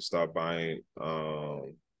stocks and start buying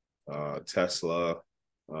Tesla,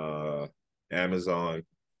 uh, Amazon.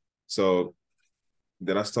 So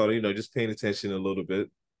then I started, just paying attention a little bit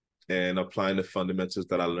and applying the fundamentals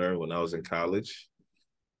that I learned when I was in college.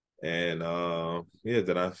 And yeah,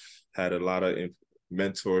 then I've had a lot of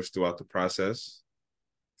mentors throughout the process.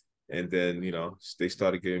 And then, they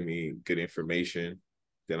started giving me good information.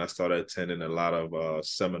 Then I started attending a lot of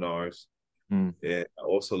seminars. mm, And I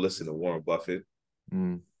also listened to Warren Buffett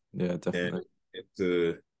mm. Yeah, and definitely.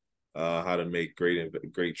 into how to make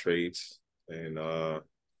great trades. And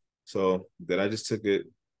so then I just took it.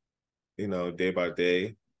 day by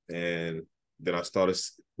day. And then I started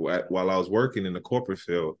while I was working in the corporate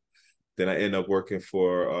field. Then I ended up working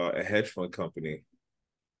for a hedge fund company,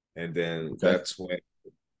 and then Okay, that's when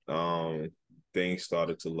um, things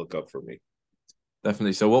started to look up for me.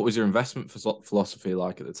 definitely. So, what was your investment philosophy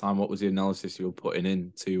like at the time? What was the analysis you were putting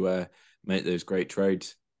in to make those great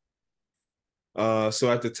trades?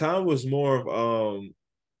 So at the time was more of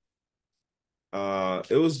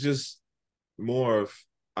it was just more of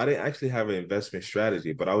I didn't actually have an investment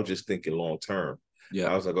strategy, but I was just thinking long term. Yeah.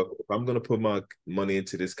 I was like, okay, if I'm gonna put my money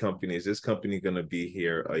into this company, is this company gonna be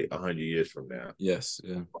here 100 years from now? Yes.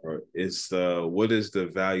 Yeah. Or is what is the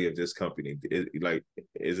value of this company? Like,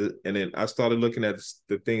 is it? And then I started looking at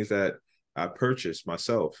the things that I purchased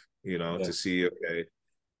myself, Yeah. to see, okay,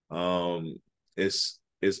 um, is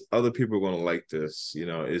other people going to like this?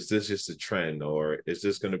 Is this just a trend, or is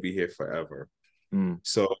this going to be here forever? Mm.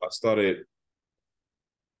 So I started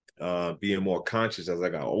being more conscious as I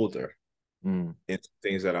got older Mm. into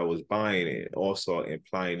things that I was buying and also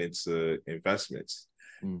applying into investments.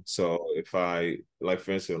 Mm. So if I, like,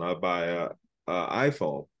 for instance, when I buy a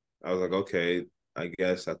iPhone, I was like, okay, I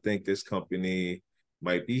think this company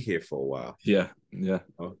might be here for a while. Yeah. Yeah.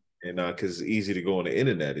 And because it's easy to go on the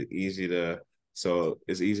internet, it's easy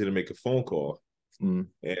to make a phone call. Mm.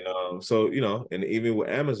 And so and even with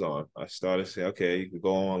Amazon, I started to say, okay, you can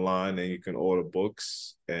go online and you can order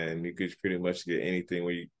books, and you could pretty much get anything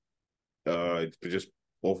where you just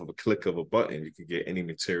off of a click of a button, you can get any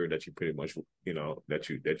material that you pretty much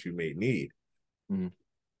that you may need. Mm.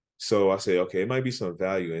 So I say, okay, it might be some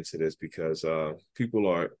value into this because people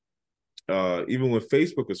are even when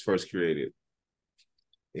Facebook was first created,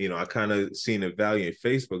 I kind of seen the value in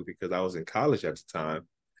Facebook because I was in college at the time,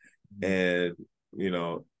 Mm. and you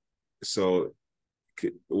know, so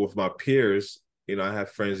with my peers, I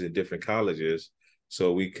have friends in different colleges,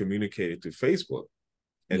 so we communicated through Facebook,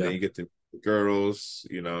 and then Yeah. you get the girls,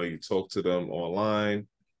 you talk to them online,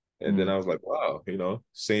 and then Mm. I was like, wow,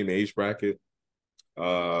 same age bracket.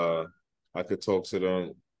 Uh, I could talk to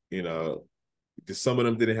them, you know, because some of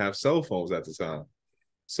them didn't have cell phones at the time,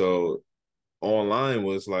 so online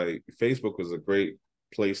was like Facebook was a great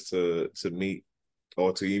place to meet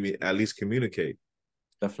or to even at least communicate.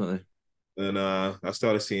 Definitely. And I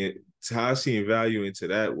started seeing how I seen value into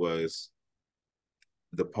that was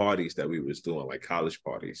the parties that we was doing, like college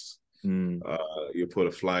parties. Mm. Uh, you put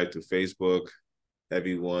a flyer through Facebook,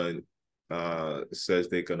 everyone says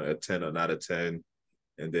they're gonna attend or not attend,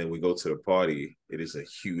 and then we go to the party. It is a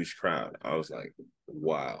huge crowd. I was like,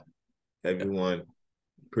 wow, Yeah. everyone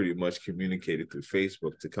pretty much communicated through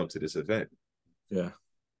Facebook to come to this event. Yeah.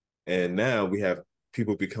 And now we have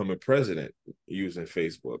people becoming president using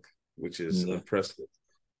Facebook, which is Yeah. impressive.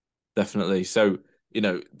 Definitely. So,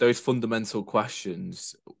 those fundamental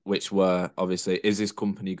questions, which were obviously, is this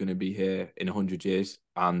company going to be here in 100 years?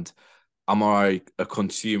 And am I a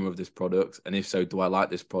consumer of this product? And if so, do I like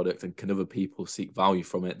this product? And can other people seek value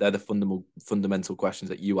from it? They're the fundamental questions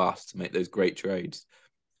that you ask to make those great trades.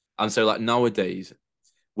 And so, like nowadays,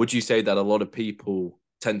 would you say that a lot of people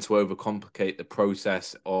tend to overcomplicate the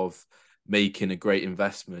process of making a great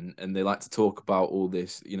investment and they like to talk about all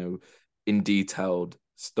this, in detailed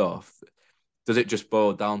stuff? Does it just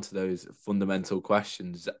boil down to those fundamental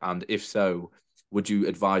questions? And if so, would you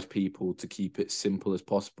advise people to keep it simple as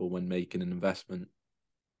possible when making an investment?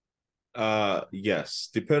 Yes,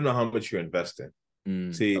 depending on how much you're investing.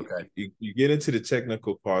 See, Okay. you get into the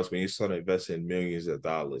technical parts when you start investing millions of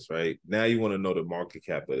dollars, right? Now you want to know the market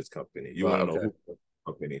cap of this company. You Right. want to know Okay. who the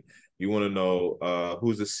company. You want to know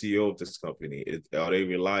who's the CEO of this company. Are they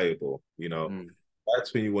reliable? Mm.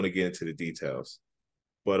 That's when you want to get into the details.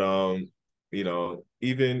 But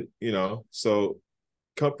even so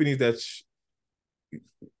companies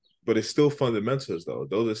but it's still fundamentals though.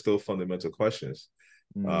 Those are still fundamental questions.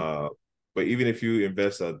 Mm. Uh, but even if you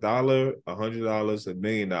invest $1, $100, $1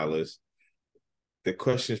 million, the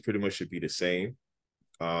questions pretty much should be the same.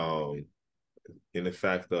 Um, in the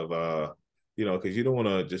fact of because you don't want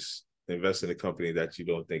to just invest in a company that you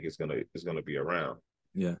don't think is gonna be around.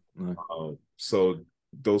 Yeah. No. So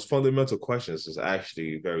those fundamental questions is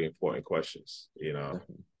actually very important questions.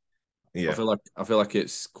 Definitely. Yeah. I feel like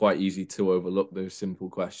it's quite easy to overlook those simple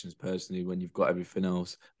questions personally when you've got everything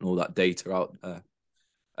else and all that data out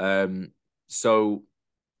there. So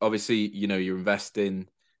obviously, you're investing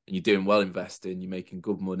and you're doing well investing, you're making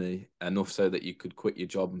good money, enough so that you could quit your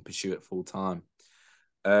job and pursue it full time.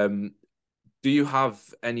 Um, do you have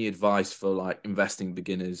any advice for like investing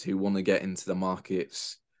beginners who want to get into the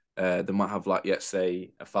markets? They might have like, let's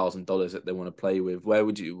say, $1,000 that they want to play with. Where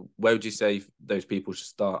would you say those people should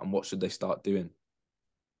start, and what should they start doing?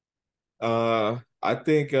 I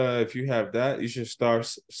think if you have that, you should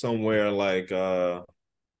start somewhere like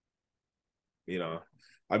you know,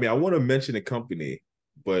 I mean, I want to mention a company,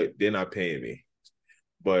 but they're not paying me.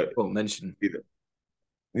 But Well, mention.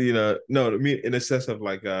 no, I mean in the sense of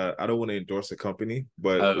like I don't want to endorse a company,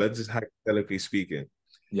 but Oh, let's just hypothetically speaking,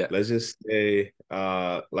 yeah. let's just say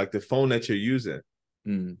like the phone that you're using,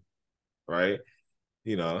 Mm, right?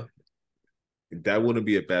 You know, that wouldn't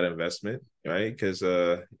be a bad investment, right? Because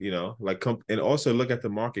and also look at the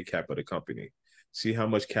market cap of the company, see how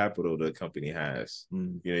much capital the company has.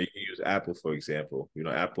 mm, You can use Apple for example.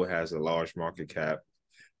 Apple has a large market cap.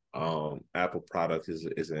 Apple product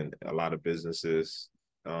is in a lot of businesses.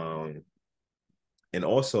 Um, and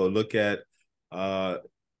also look at uh,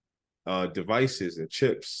 devices and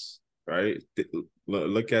chips, right?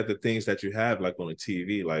 Look at the things that you have, like on a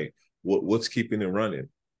TV, like what's keeping it running,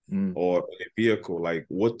 mm, or in a vehicle, like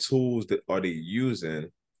what tools that are they using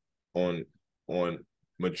on on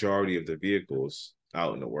majority of the vehicles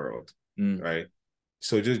out in the world, mm, right?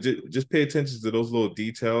 So just pay attention to those little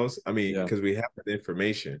details. I mean, yeah. because we have the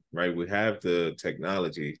information, right? We have the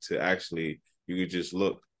technology to actually you could just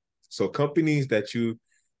look. So companies that you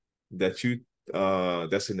that's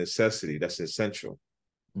a necessity, that's essential.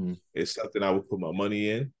 Mm, It's something I would put my money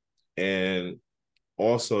in. And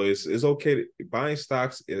also it's okay buying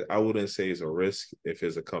stocks. I wouldn't say is a risk if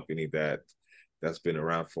it's a company that's been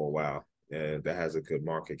around for a while and that has a good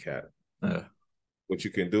market cap. uh, What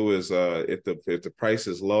you can do is if the price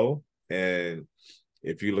is low, and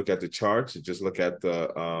if you look at the charts, just look at the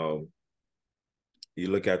you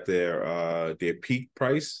look at their peak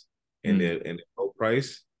price and mm, their low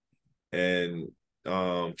price, and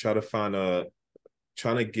try to find a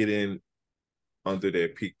trying to get in under their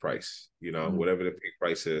peak price, mm. whatever the peak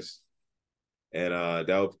price is. And that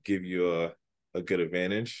will give you a good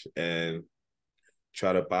advantage, and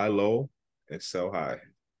try to buy low and sell high.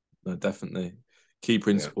 No, definitely. Key Yeah.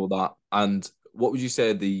 principle that. And what would you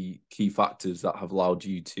say are the key factors that have allowed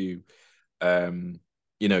you to, um,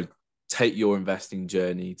 you know, take your investing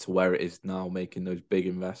journey to where it is now, making those big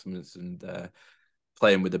investments and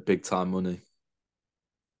playing with the big time money?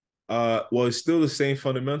 Well, it's still the same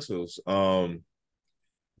fundamentals.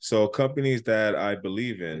 So companies that I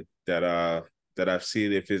believe in that I've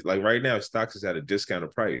seen, if it's like right now, stocks is at a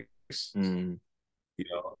discounted price. Mm,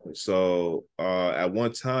 So at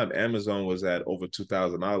one time, Amazon was at over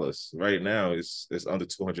 $2,000. Right now, it's under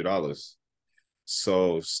 $200.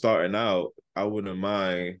 So starting out, I wouldn't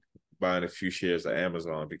mind buying a few shares of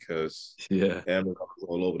Amazon because yeah, Amazon is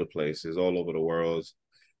all over the place. It's all over the world.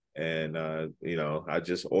 And I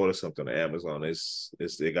just ordered something on Amazon.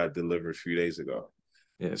 It got delivered a few days ago.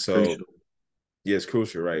 yeah, it's So crucial. yeah, it's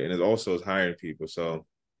crucial, right? And it also is hiring people. So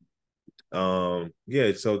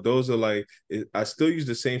yeah, so those are like I still use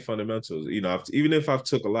the same fundamentals. Even if I've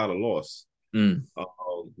took a lot of loss, Mm,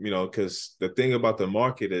 because the thing about the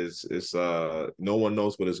market is no one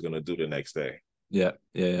knows what it's gonna do the next day. yeah,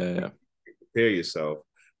 yeah, yeah, yeah. Prepare yourself,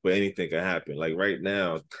 but anything can happen. Like right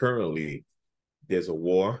now, currently, there's a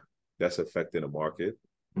war that's affecting the market.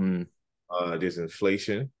 Mm, There's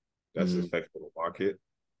inflation that's mm, affecting the market.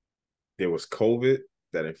 There was COVID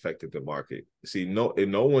that affected the market. See,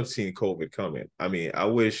 no one's seen COVID coming. I mean, I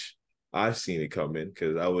wish I seen it coming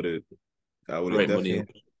because I would have great definitely,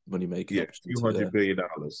 money making yeah, a few opportunity there. $100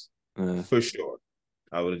 billion Uh, for sure.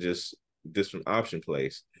 I would have just from option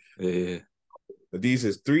plays. yeah, These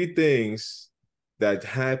is three things that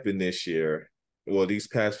happened this year, well, these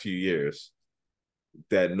past few years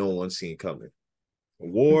that no one's seen coming.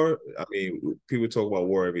 War, I mean, people talk about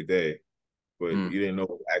war every day, but mm, you didn't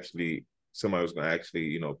know actually somebody was going to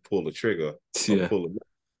actually, pull the trigger or yeah, pull it,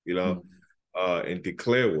 mm, and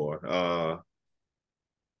declare war,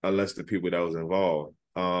 unless the people that was involved.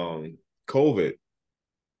 COVID,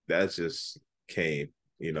 that just came,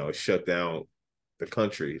 shut down the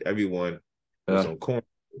country. Everyone was yeah, on quarantine.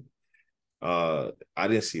 I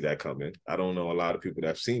didn't see that coming. I don't know a lot of people that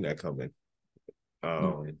have seen that coming. no,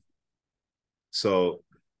 Um, so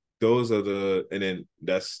those are and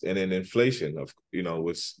then inflation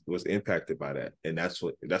was impacted by that, and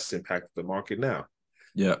that's impacted the market now.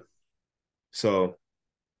 yeah. So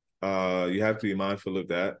you have to be mindful of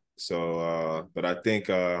that. So but I think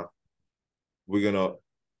we're gonna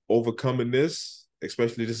overcoming this,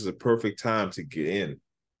 especially this is a perfect time to get in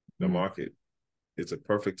the Mm. market. It's a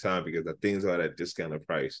perfect time because the things are at a discounted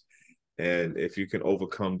price. And if you can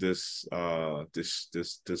overcome this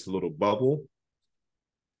little bubble,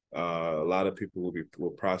 a lot of people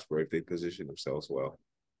will prosper if they position themselves well.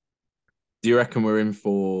 Do you reckon we're in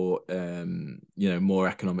for more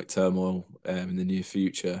economic turmoil in the near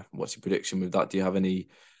future? What's your prediction with that? Do you have any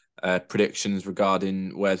predictions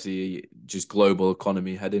regarding where's the just global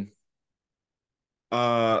economy heading?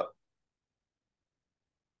 Uh,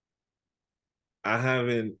 I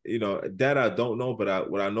haven't, that I don't know, but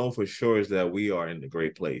what I know for sure is that we are in a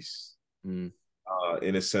great place. Mm,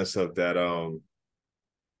 In a sense of that,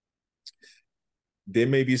 there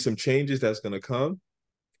may be some changes that's going to come,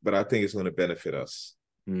 but I think it's going to benefit us.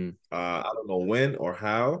 mm, I don't know when or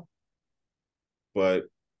how, but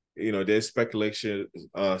there's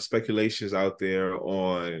speculations out there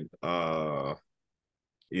on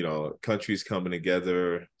countries coming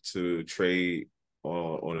together to trade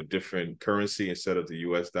on a different currency instead of the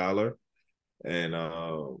US dollar. And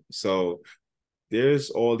so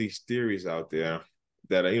there's all these theories out there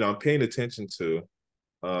that I'm paying attention to.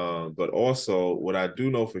 But also what I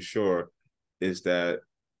do know for sure is that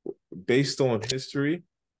based on history,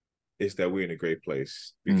 is that we're in a great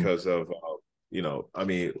place mm, because of I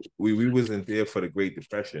mean, we wasn't there for the Great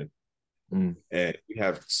Depression, mm, and we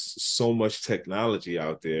have so much technology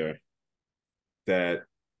out there that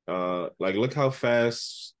like look how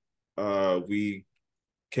fast we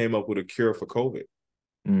came up with a cure for COVID.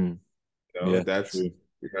 mm. Yeah, That's true.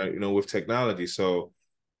 with technology. So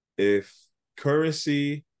if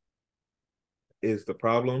currency is the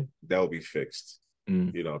problem, that will be fixed.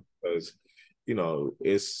 Mm, Because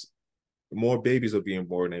it's more babies are being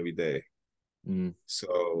born every day. mm,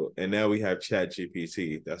 So, and now we have Chat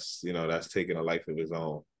GPT. That's taking a life of its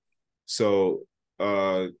own. So,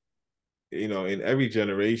 in every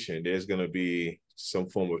generation, there's going to be some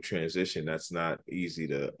form of transition that's not easy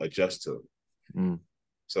to adjust to. mm,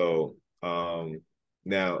 So,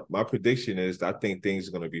 now my prediction is I think things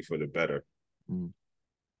are going to be for the better. mm,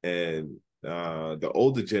 And the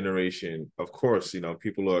older generation, of course,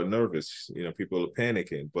 people are nervous. People are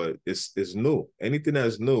panicking, but it's new. Anything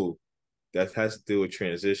that's new that has to do with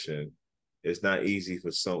transition, it's not easy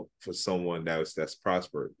for someone that's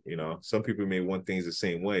prospered. Some people may want things the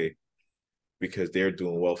same way because they're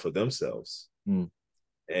doing well for themselves, mm,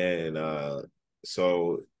 and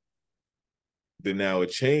so the now a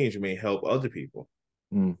change may help other people.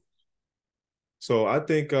 mm. So I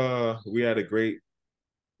think we had a great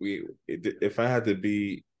we. If I had to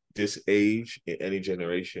be this age in any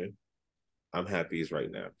generation, I'm happy as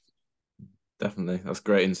right now. Definitely. That's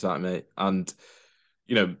great insight, mate. And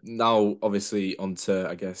now obviously onto,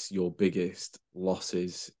 I guess, your biggest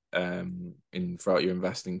losses in throughout your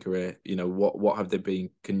investing career. What have they been?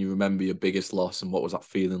 Can you remember your biggest loss and what was that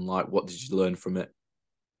feeling like? What did you learn from it?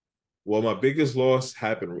 Well, my biggest loss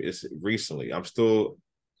happened is recently. I'm still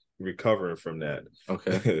recovering from that.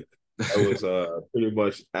 Okay. That was pretty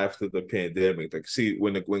much after the pandemic. Like, see,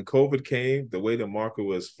 when COVID came, the way the market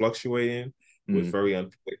was fluctuating was Mm, very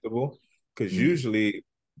unpredictable. Because mm, usually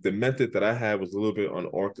the method that I had was a little bit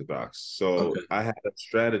unorthodox. So okay. I had a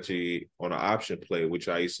strategy on an option play, which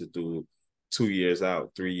I used to do 2 years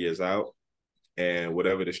out, 3 years out, and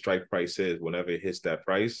whatever the strike price is, whenever it hits that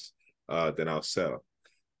price, then I'll sell.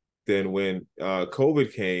 Then when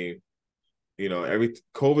COVID came, every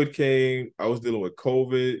COVID came, I was dealing with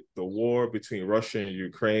COVID, the war between Russia and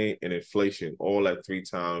Ukraine, and inflation all at 3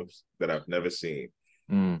 times that I've never seen.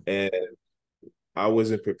 Mm, And I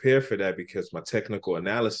wasn't prepared for that because my technical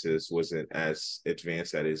analysis wasn't as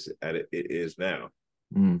advanced as it is now.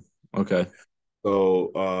 mm, okay.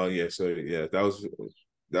 So yeah, that was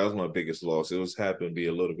my biggest loss. It was happened to be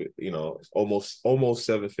a little bit, almost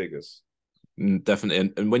 7 figures.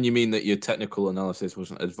 Definitely. And when you mean that your technical analysis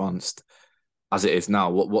wasn't advanced as it is now,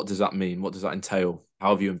 what does that mean? What does that entail? How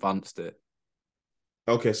have you advanced it?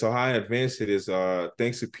 Okay, so how I advanced it is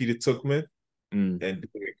thanks to Peter Tuchman Mm, and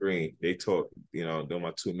David Green. They're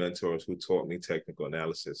my two mentors who taught me technical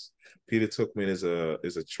analysis. Peter Tuchman is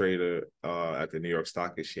a trader at the New York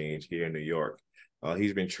Stock Exchange here in New York.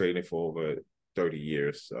 He's been trading for over 30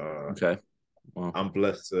 years. okay. Wow. I'm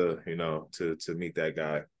blessed to meet that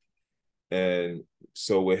guy. And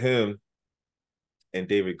so with him and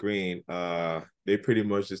David Green, they pretty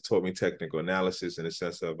much just taught me technical analysis in the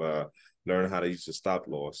sense of learning how to use the stop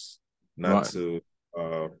loss, not Right. to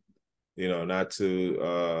uh,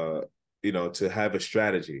 to have a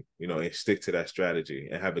strategy, and stick to that strategy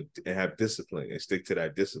and have discipline and stick to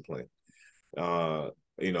that discipline. Uh,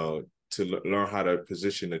 to learn how to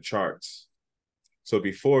position the charts. So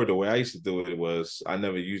before, the way I used to do it was I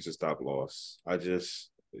never used a stop loss. I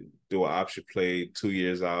just do an option play 2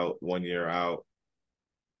 years out, 1 year out,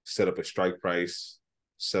 set up a strike price,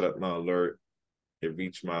 set up my alert. It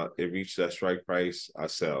reached that strike price, I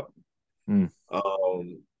sell. Mm,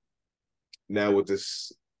 Um, Now with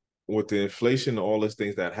the inflation and all those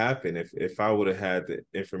things that happen, if I would have had the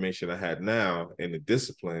information I had now and the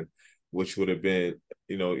discipline, which would have been,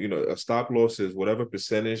 a stop loss is whatever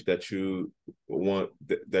percentage that you want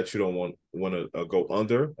that you don't want to go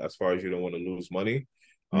under, as far as you don't want to lose money,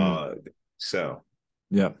 Mm. uh, sell.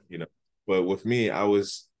 Yeah. You know, but with me, I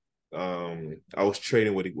was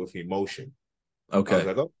trading with emotion. I was Okay.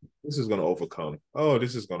 like, oh, this is gonna overcome. Oh,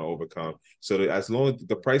 this is gonna overcome. So as long as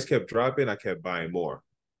the price kept dropping, I kept buying more.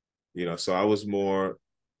 So I was more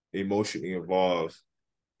emotionally involved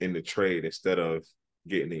in the trade instead of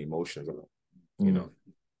getting the emotions on. You Mm. know.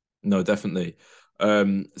 No, definitely.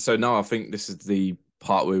 So now I think this is the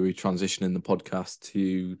part where we transition in the podcast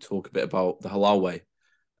to talk a bit about the halal way,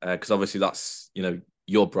 because obviously that's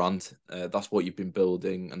your brand, that's what you've been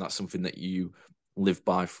building, and that's something that you live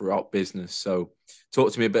by throughout business. So,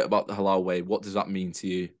 talk to me a bit about the halal way. What does that mean to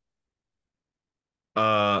you?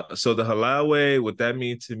 So the halal way, what that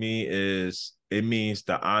means to me is it means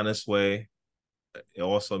the honest way. It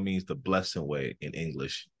also means the blessing way in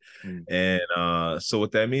English. Mm, And so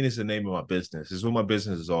what that means is the name of my business. Is what my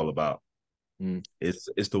business is all about. mm,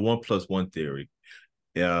 It's the 1+1 theory.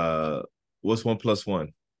 Uh, what's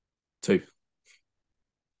 1+1? two.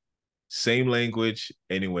 Same language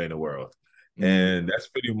anywhere in the world. Mm, And that's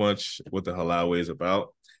pretty much what the halal way is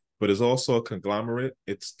about. But it's also a conglomerate.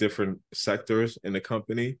 It's different sectors in the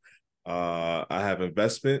company. I have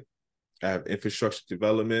investment, I have infrastructure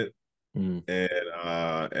development, mm,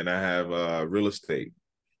 and I have real estate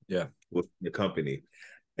yeah. with the company.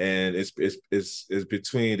 And it's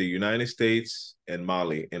between the United States and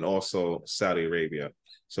Mali and also Saudi Arabia.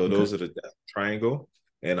 So Okay. those are the triangle.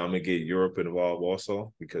 And I'm gonna get Europe involved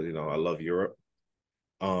also because I love Europe.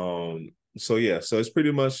 Um, so yeah, so it's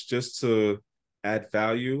pretty much just to add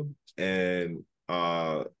value and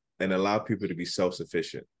allow people to be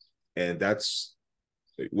self-sufficient. And that's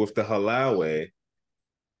with the halal way,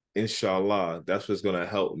 inshallah, that's what's gonna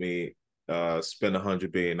help me spend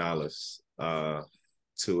 $100 billion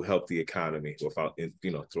to help the economy throughout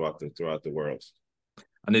the world.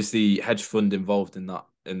 And is the hedge fund involved in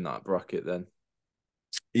that bracket then?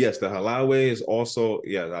 Yes, the halal way is also,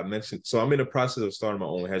 yeah, I mentioned. So I'm in the process of starting my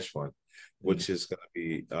own hedge fund, Mm. which is gonna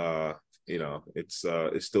be it's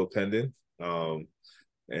still pending.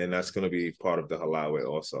 And that's gonna be part of the halal way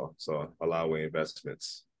also. So halal way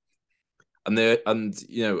investments. And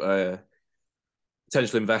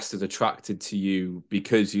potential investors attracted to you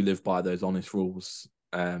because you live by those honest rules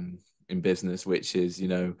in business, which is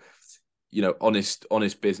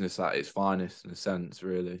honest business at its finest in a sense,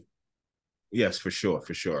 really. Yes, for sure,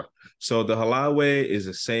 for sure. So the halal way is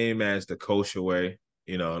the same as the kosher way,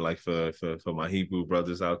 like for my Hebrew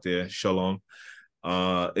brothers out there, shalom.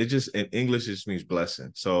 It just in English it just means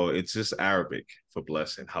blessing. So it's just Arabic for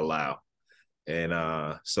blessing, halal. And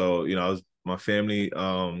so my family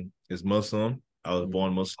is Muslim. I was Mm,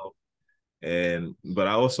 born Muslim, and but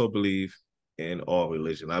I also believe in all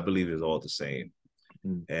religion. I believe it's all the same.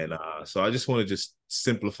 mm. And so I just want to just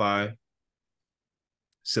simplify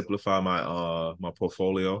my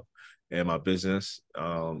portfolio and my business,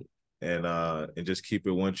 and just keep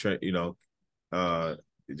it one trend, uh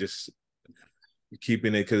just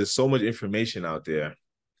keeping it because there's so much information out there.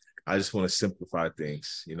 I just want to simplify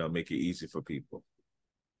things, make it easy for people.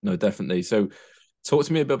 No, definitely. So, talk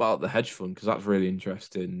to me a bit about the hedge fund because that's really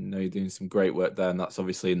interesting. You're doing some great work there, and that's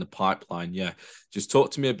obviously in the pipeline. Yeah, just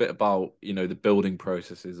talk to me a bit about the building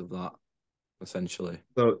processes of that, essentially.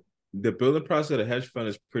 So the building process of the hedge fund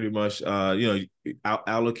is pretty much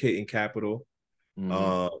allocating capital. Mm,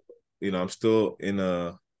 uh I'm still in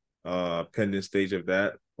a pending stage of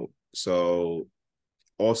that, so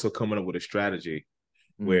also coming up with a strategy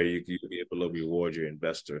where mm, you can be able to reward your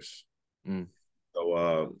investors. mm,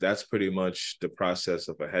 So that's pretty much the process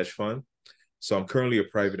of a hedge fund. So I'm currently a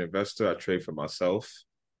private investor. I trade for myself.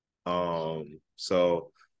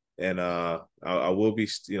 So and I will be,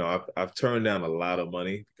 I've turned down a lot of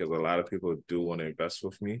money because a lot of people do want to invest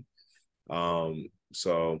with me.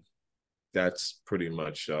 So that's pretty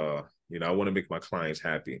much I want to make my clients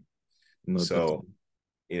happy. no, So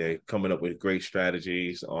definitely. coming up with great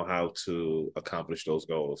strategies on how to accomplish those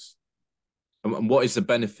goals. And what is the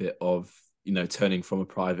benefit of turning from a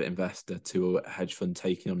private investor to a hedge fund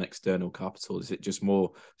taking on external capital? Is it just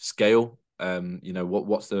more scale?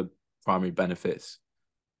 What's the primary benefits?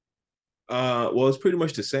 Well, it's pretty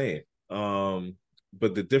much the same.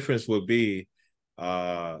 But the difference would be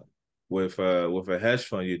uh with a hedge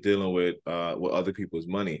fund, you're dealing with other people's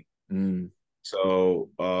money. Mm, So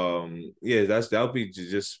yeah, that'll be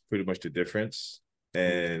just pretty much the difference.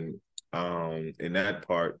 mm, And in that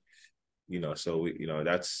part, so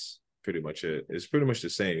that's pretty much it. It's pretty much the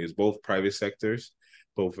same. It's both private sectors,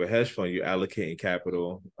 but for a hedge fund, you're allocating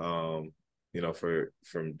capital. for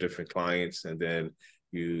from different clients, and then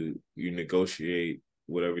you negotiate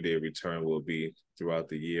whatever their return will be throughout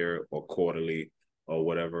the year or quarterly or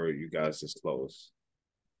whatever you guys disclose.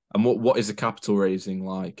 And what is the capital raising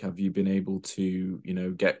like? Have you been able to,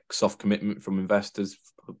 get soft commitment from investors,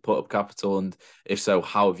 put up capital, and if so,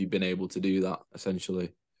 how have you been able to do that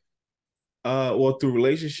essentially? Well, through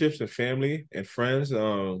relationships and family and friends.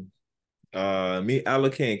 Me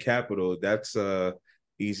allocating capital, that's a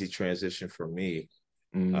easy transition for me.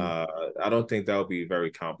 Mm, Uh, I don't think that would be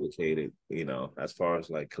very complicated, as far as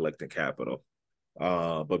like collecting capital.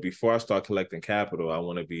 But before I start collecting capital, I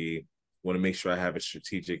want to make sure I have a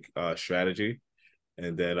strategic strategy.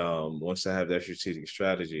 And then once I have that strategic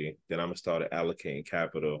strategy, then I'm gonna start allocating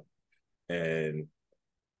capital and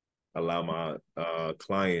allow my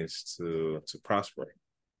clients to prosper.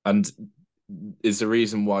 And is the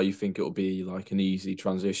reason why you think it'll be like an easy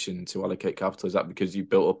transition to allocate capital, is that because you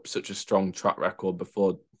built up such a strong track record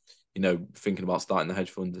before, thinking about starting the hedge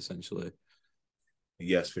fund essentially?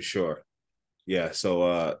 Yes, for sure. Yeah,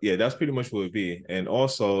 so yeah, that's pretty much what it would be. And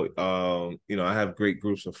also, I have great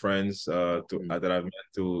groups of friends Mm, that I've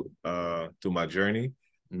met through my journey,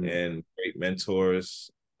 mm. and great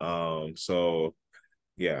mentors. So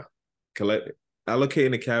yeah, collect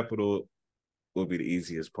allocating the capital will be the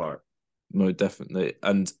easiest part. No, definitely.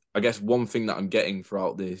 And I guess one thing that I'm getting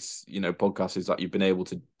throughout this, podcast is that you've been able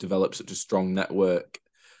to develop such a strong network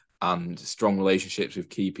and strong relationships with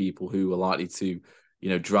key people who are likely to,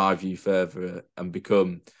 drive you further and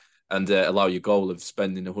become and allow your goal of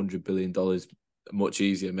spending $100 billion much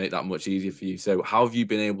easier, make that much easier for you. So, how have you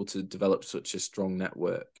been able to develop such a strong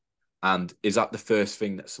network? And is that the first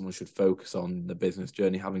thing that someone should focus on in the business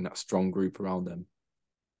journey, having that strong group around them?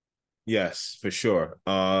 Yes, for sure.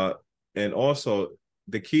 And also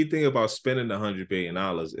the key thing about spending $100 billion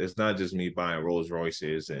is not just me buying Rolls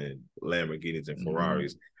Royces and Lamborghinis and Mm,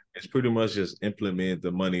 Ferraris. It's pretty much just implementing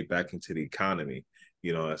the money back into the economy.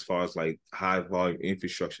 As far as like high volume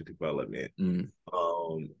infrastructure development, mm,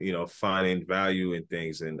 finding value in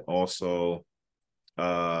things, and also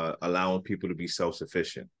allowing people to be self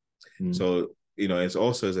sufficient. mm, So it's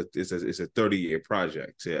also it's a 30-year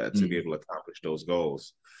project to be mm. able to accomplish those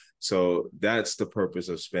goals. So that's the purpose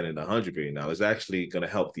of spending $100 billion. Now it's actually going to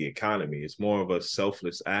help the economy. It's more of a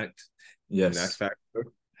selfless act in that Yes, factor.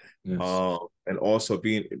 yes. And also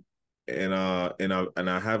being and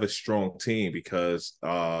I have a strong team because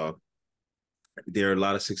there are a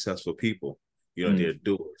lot of successful people. There Mm, are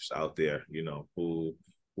doers out there, who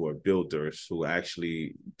are builders who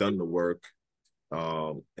actually done the work,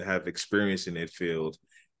 have experience in that field,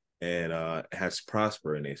 and has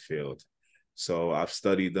prospered in that field. So I've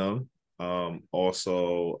studied them.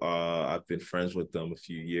 Also, I've been friends with them a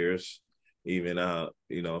few years, even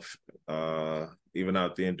even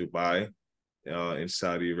out there in Dubai, in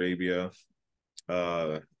Saudi Arabia,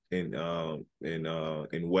 uh,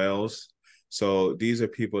 in Wales. So these are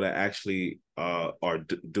people that actually are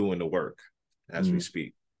doing the work as we mm.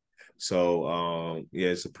 speak. So yeah,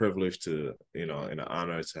 it's a privilege to, and an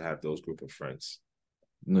honor to have those group of friends.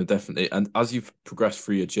 No, definitely. And as you've progressed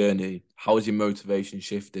through your journey, how has your motivation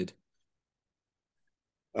shifted?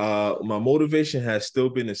 My motivation has still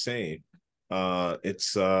been the same.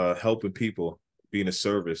 It's helping people, being a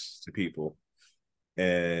service to people.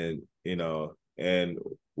 And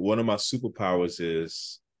one of my superpowers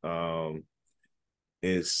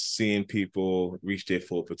is seeing people reach their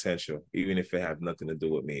full potential, even if it have nothing to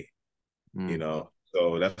do with me, you Mm, know.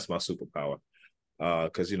 So that's my superpower.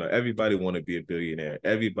 Because everybody want to be a billionaire.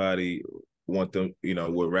 Everybody want them,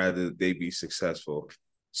 would rather they be successful.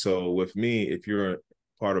 So with me, if you're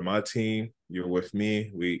part of my team, you're with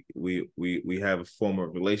me. We have a form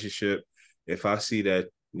of relationship. If I see that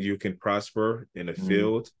you can prosper in a mm,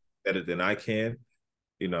 field better than I can,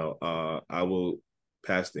 I will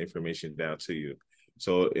pass the information down to you.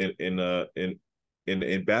 So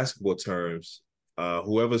in basketball terms,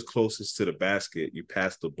 whoever's closest to the basket, you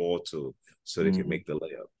pass the ball to so they can mm. make the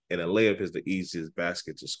layup. And a layup is the easiest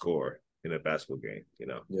basket to score in a basketball game.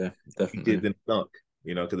 Yeah, He did definitely. the dunk.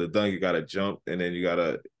 Because the dunk you got to jump and then you got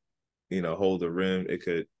to hold the rim. It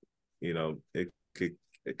could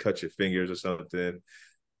cut your fingers or something.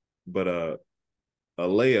 But a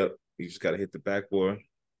layup, you just got to hit the backboard.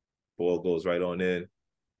 Ball goes right on in.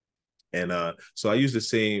 And so I use the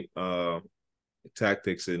same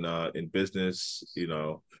tactics in business.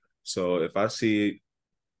 So if I see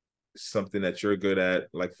something that you're good at,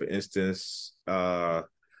 like for instance,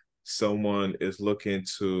 someone is looking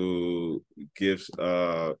to give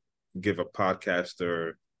a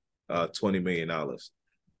podcaster $20 million,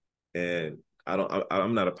 and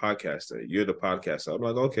I'm not a podcaster. You're the podcaster. I'm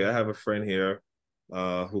like, okay, I have a friend here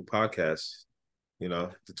who podcasts.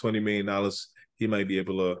 The $20 million, he might be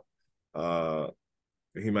able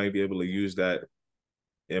to use that.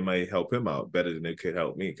 It might help him out better than it could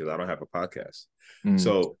help me because I don't have a podcast. Mm.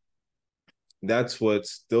 So those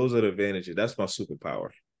are the advantages. That's my superpower.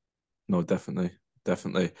 No, definitely,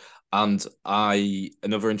 definitely. And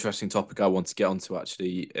another interesting topic I want to get onto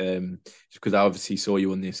actually, because I obviously saw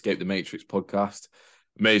you on the Escape the Matrix podcast.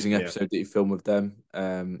 Amazing Yeah. episode that you filmed with them.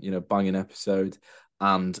 Banging episode.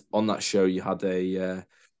 And on that show, you had a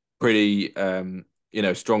pretty,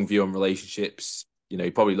 strong view on relationships.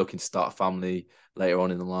 You're probably looking to start a family later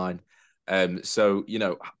on in the line. So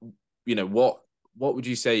what would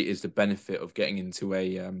you say is the benefit of getting into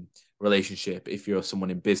a relationship if you're someone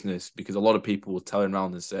in business? Because a lot of people will turn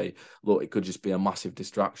around and say, look, it could just be a massive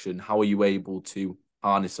distraction. How are you able to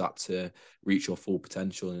harness that to reach your full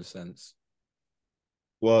potential in a sense?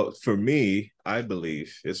 Well, for me, I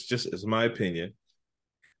believe it's my opinion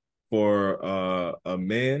for a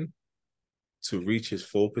man to reach his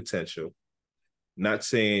full potential. Not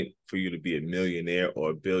saying for you to be a millionaire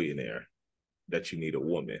or a billionaire that you need a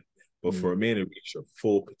woman, but for Mm, a man to reach your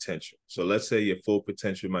full potential. So let's say your full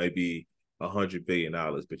potential might be $100 billion,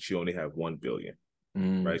 but you only have 1 billion,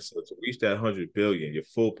 mm, right? So to reach that 100 billion, your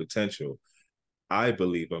full potential, I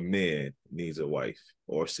believe a man needs a wife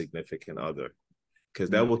or a significant other because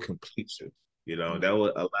that mm, will complete you. mm, That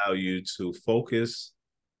will allow you to focus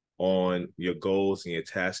on your goals and your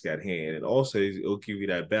task at hand, and also it'll give you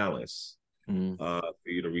that balance mm, for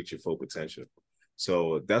you to reach your full potential.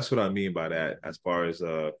 So that's what I mean by that. As far as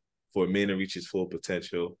for a man to reach his full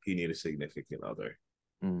potential, he need a significant other.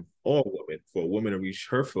 mm, Or a woman. For a woman to reach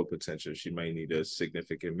her full potential, she might need a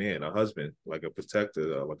significant man, a husband, like a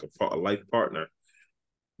protector, like a life partner.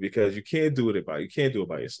 Because you can't do it by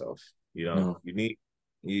yourself. no. You need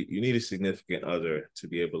a significant other to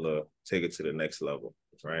be able to take it to the next level,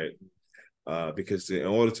 right? Because in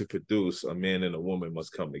order to produce, a man and a woman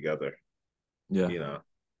must come together. Yeah. You know,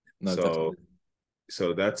 No, so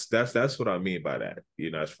definitely. that's what I mean by that.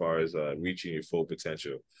 As far as reaching your full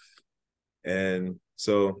potential, and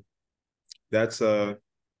so that's those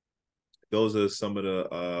are some of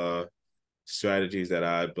the strategies that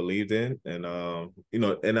I believed in, and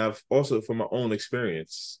and I've also from my own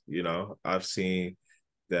experience, I've seen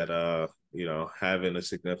that having a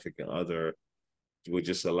significant other would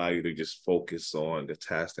just allow you to just focus on the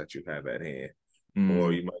task that you have at hand,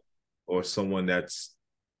 or Mm, you might, or someone that's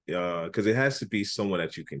because it has to be someone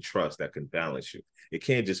that you can trust that can balance you. It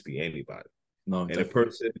can't just be anybody. no, And a definitely.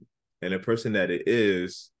 person, and a person that it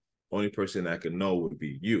is, only person that can know would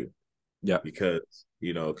be you, Yeah. because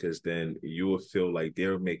then you will feel like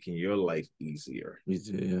they're making your life easier.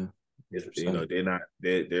 Easy, yeah. 100%.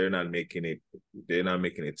 They're not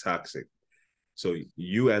making it toxic. So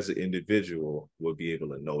you as an individual will be able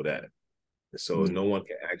to know that. So Mm, no one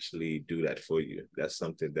can actually do that for you. That's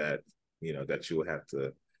something that that you will have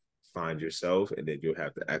to find yourself, and then you'll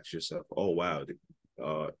have to ask yourself, "Oh wow,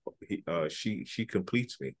 she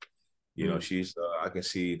completes me." mm, She's I can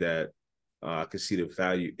see that I can see the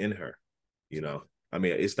value in her. You know, I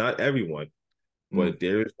mean, it's not everyone, mm. but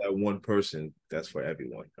there is that one person that's for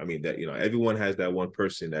everyone. I mean, that everyone has that one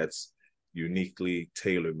person that's uniquely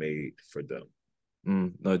tailor made for them.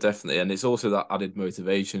 No, definitely. And it's also that added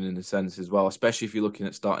motivation in a sense as well, especially if you're looking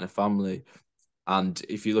at starting a family and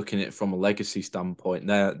if you're looking at it from a legacy standpoint,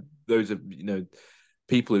 those are,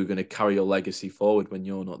 people who are going to carry your legacy forward when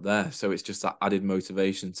you're not there. So it's just that added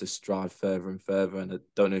motivation to strive further and further. And I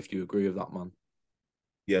don't know if you agree with that, man.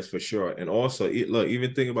 Yes, for sure. And also, look,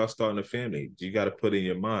 even think about starting a family. You got to put in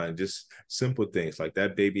your mind just simple things like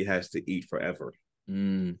that baby has to eat forever,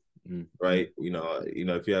 Mm, mm, mm, right?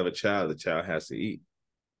 If you have a child, the child has to eat.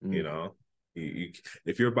 You mm, know, you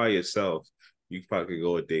if you're by yourself, you probably could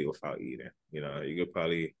go a day without eating. You could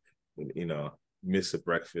probably, miss a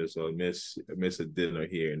breakfast or miss a dinner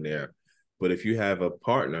here and there. But if you have a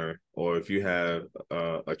partner or if you have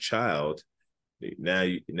a child, now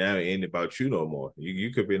it ain't about you no more.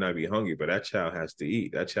 You could be not be hungry, but that child has to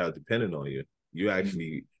eat. That child depending on you. You mm,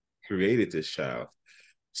 actually created this child.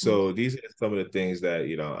 mm, So these are some of the things that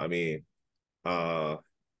I mean, uh,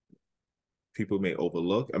 people may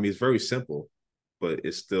overlook. I mean, it's very simple, but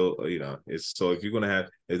it's still, it's so if you're gonna have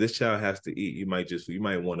if this child has to eat, you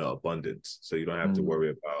might want an abundance, so you don't have to mm, worry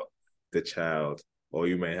about the child, or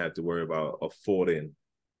you may have to worry about affording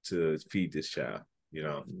to feed this child. You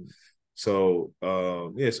know, mm. so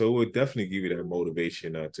yeah, so it would definitely give you that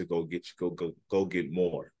motivation to go get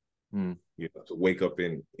more. Mm. To wake up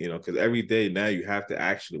in, because every day now you have to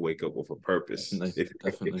actually wake up with a purpose. Definitely, If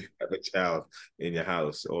definitely. you have a child in your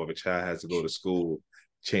house, or if a child has to go to school,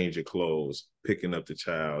 change your clothes, picking up the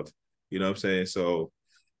child, you know what I'm saying? So,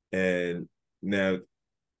 and now,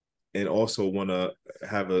 and also want to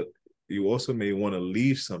have a, you also may want to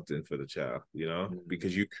leave something for the child, Mm.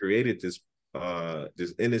 because you created this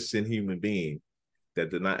innocent human being that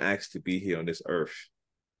did not ask to be here on this earth,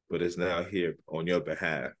 but is now here on your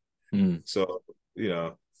behalf. Mm. So,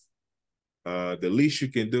 the least you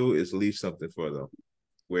can do is leave something for them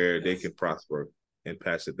where they Yes, can prosper and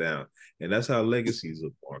pass it down. And that's how legacies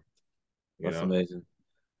are born, you that's know? amazing.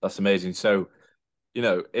 That's amazing. So,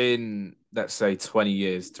 in let's say 20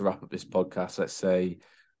 years to wrap up this podcast, let's say,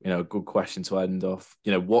 a good question to end off.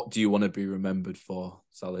 What do you want to be remembered for,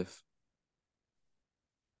 Salif?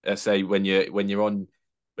 Let's say you've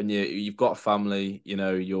got a family,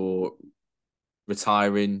 you're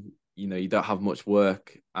retiring, you don't have much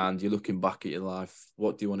work and you're looking back at your life.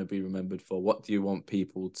 What do you want to be remembered for? What do you want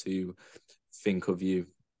people to think of you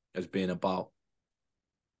as being about?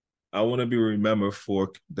 I want to be remembered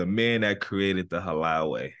for the man that created the halal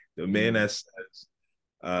way, the man Mm, that says,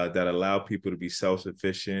 that allow people to be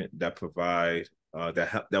self-sufficient, that provide,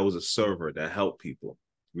 that was a server that helped people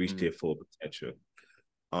reach mm, their full potential.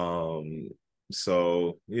 Um,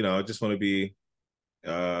 so I just want to be,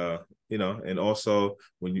 uh, and also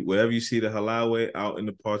wherever you see the halal way out in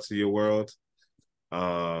the parts of your world,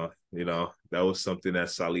 that was something that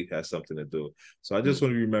Salif had something to do. So I just mm,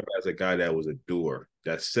 want to be remembered as a guy that was a doer,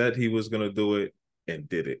 that said he was gonna do it and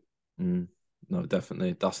did it. mm. No,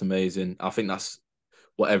 definitely. That's amazing. I think that's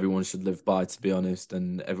what everyone should live by, to be honest,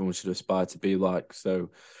 and everyone should aspire to be like.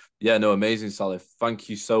 So, yeah, no, amazing, Salif. Thank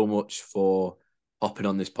you so much for hopping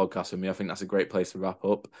on this podcast with me. I think that's a great place to wrap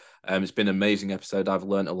up. It's been an amazing episode. I've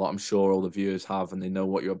learned a lot. I'm sure all the viewers have, and they know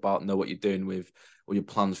what you're about, know what you're doing with all your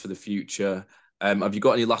plans for the future. Have you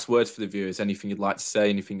got any last words for the viewers? Anything you'd like to say?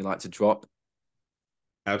 Anything you'd like to drop?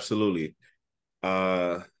 Absolutely.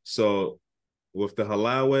 So with the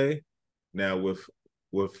halal way, now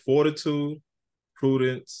with fortitude,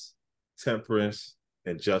 prudence, temperance,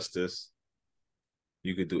 and justice,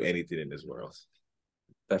 you could do anything in this world.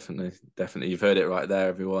 Definitely, definitely. You've heard it right there,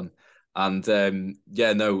 everyone. And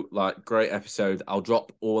yeah, no, like great episode. I'll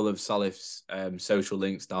drop all of Salif's social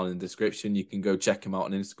links down in the description. You can go check him out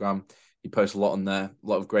on Instagram. He posts a lot on there, a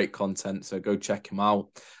lot of great content. So go check him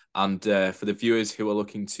out. And for the viewers who are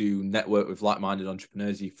looking to network with like-minded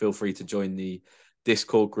entrepreneurs, you feel free to join the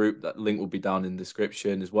Discord group. That link will be down in the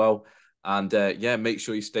description as well. And yeah, make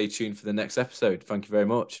sure you stay tuned for the next episode. Thank you very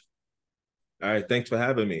much. All right, thanks for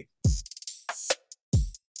having me.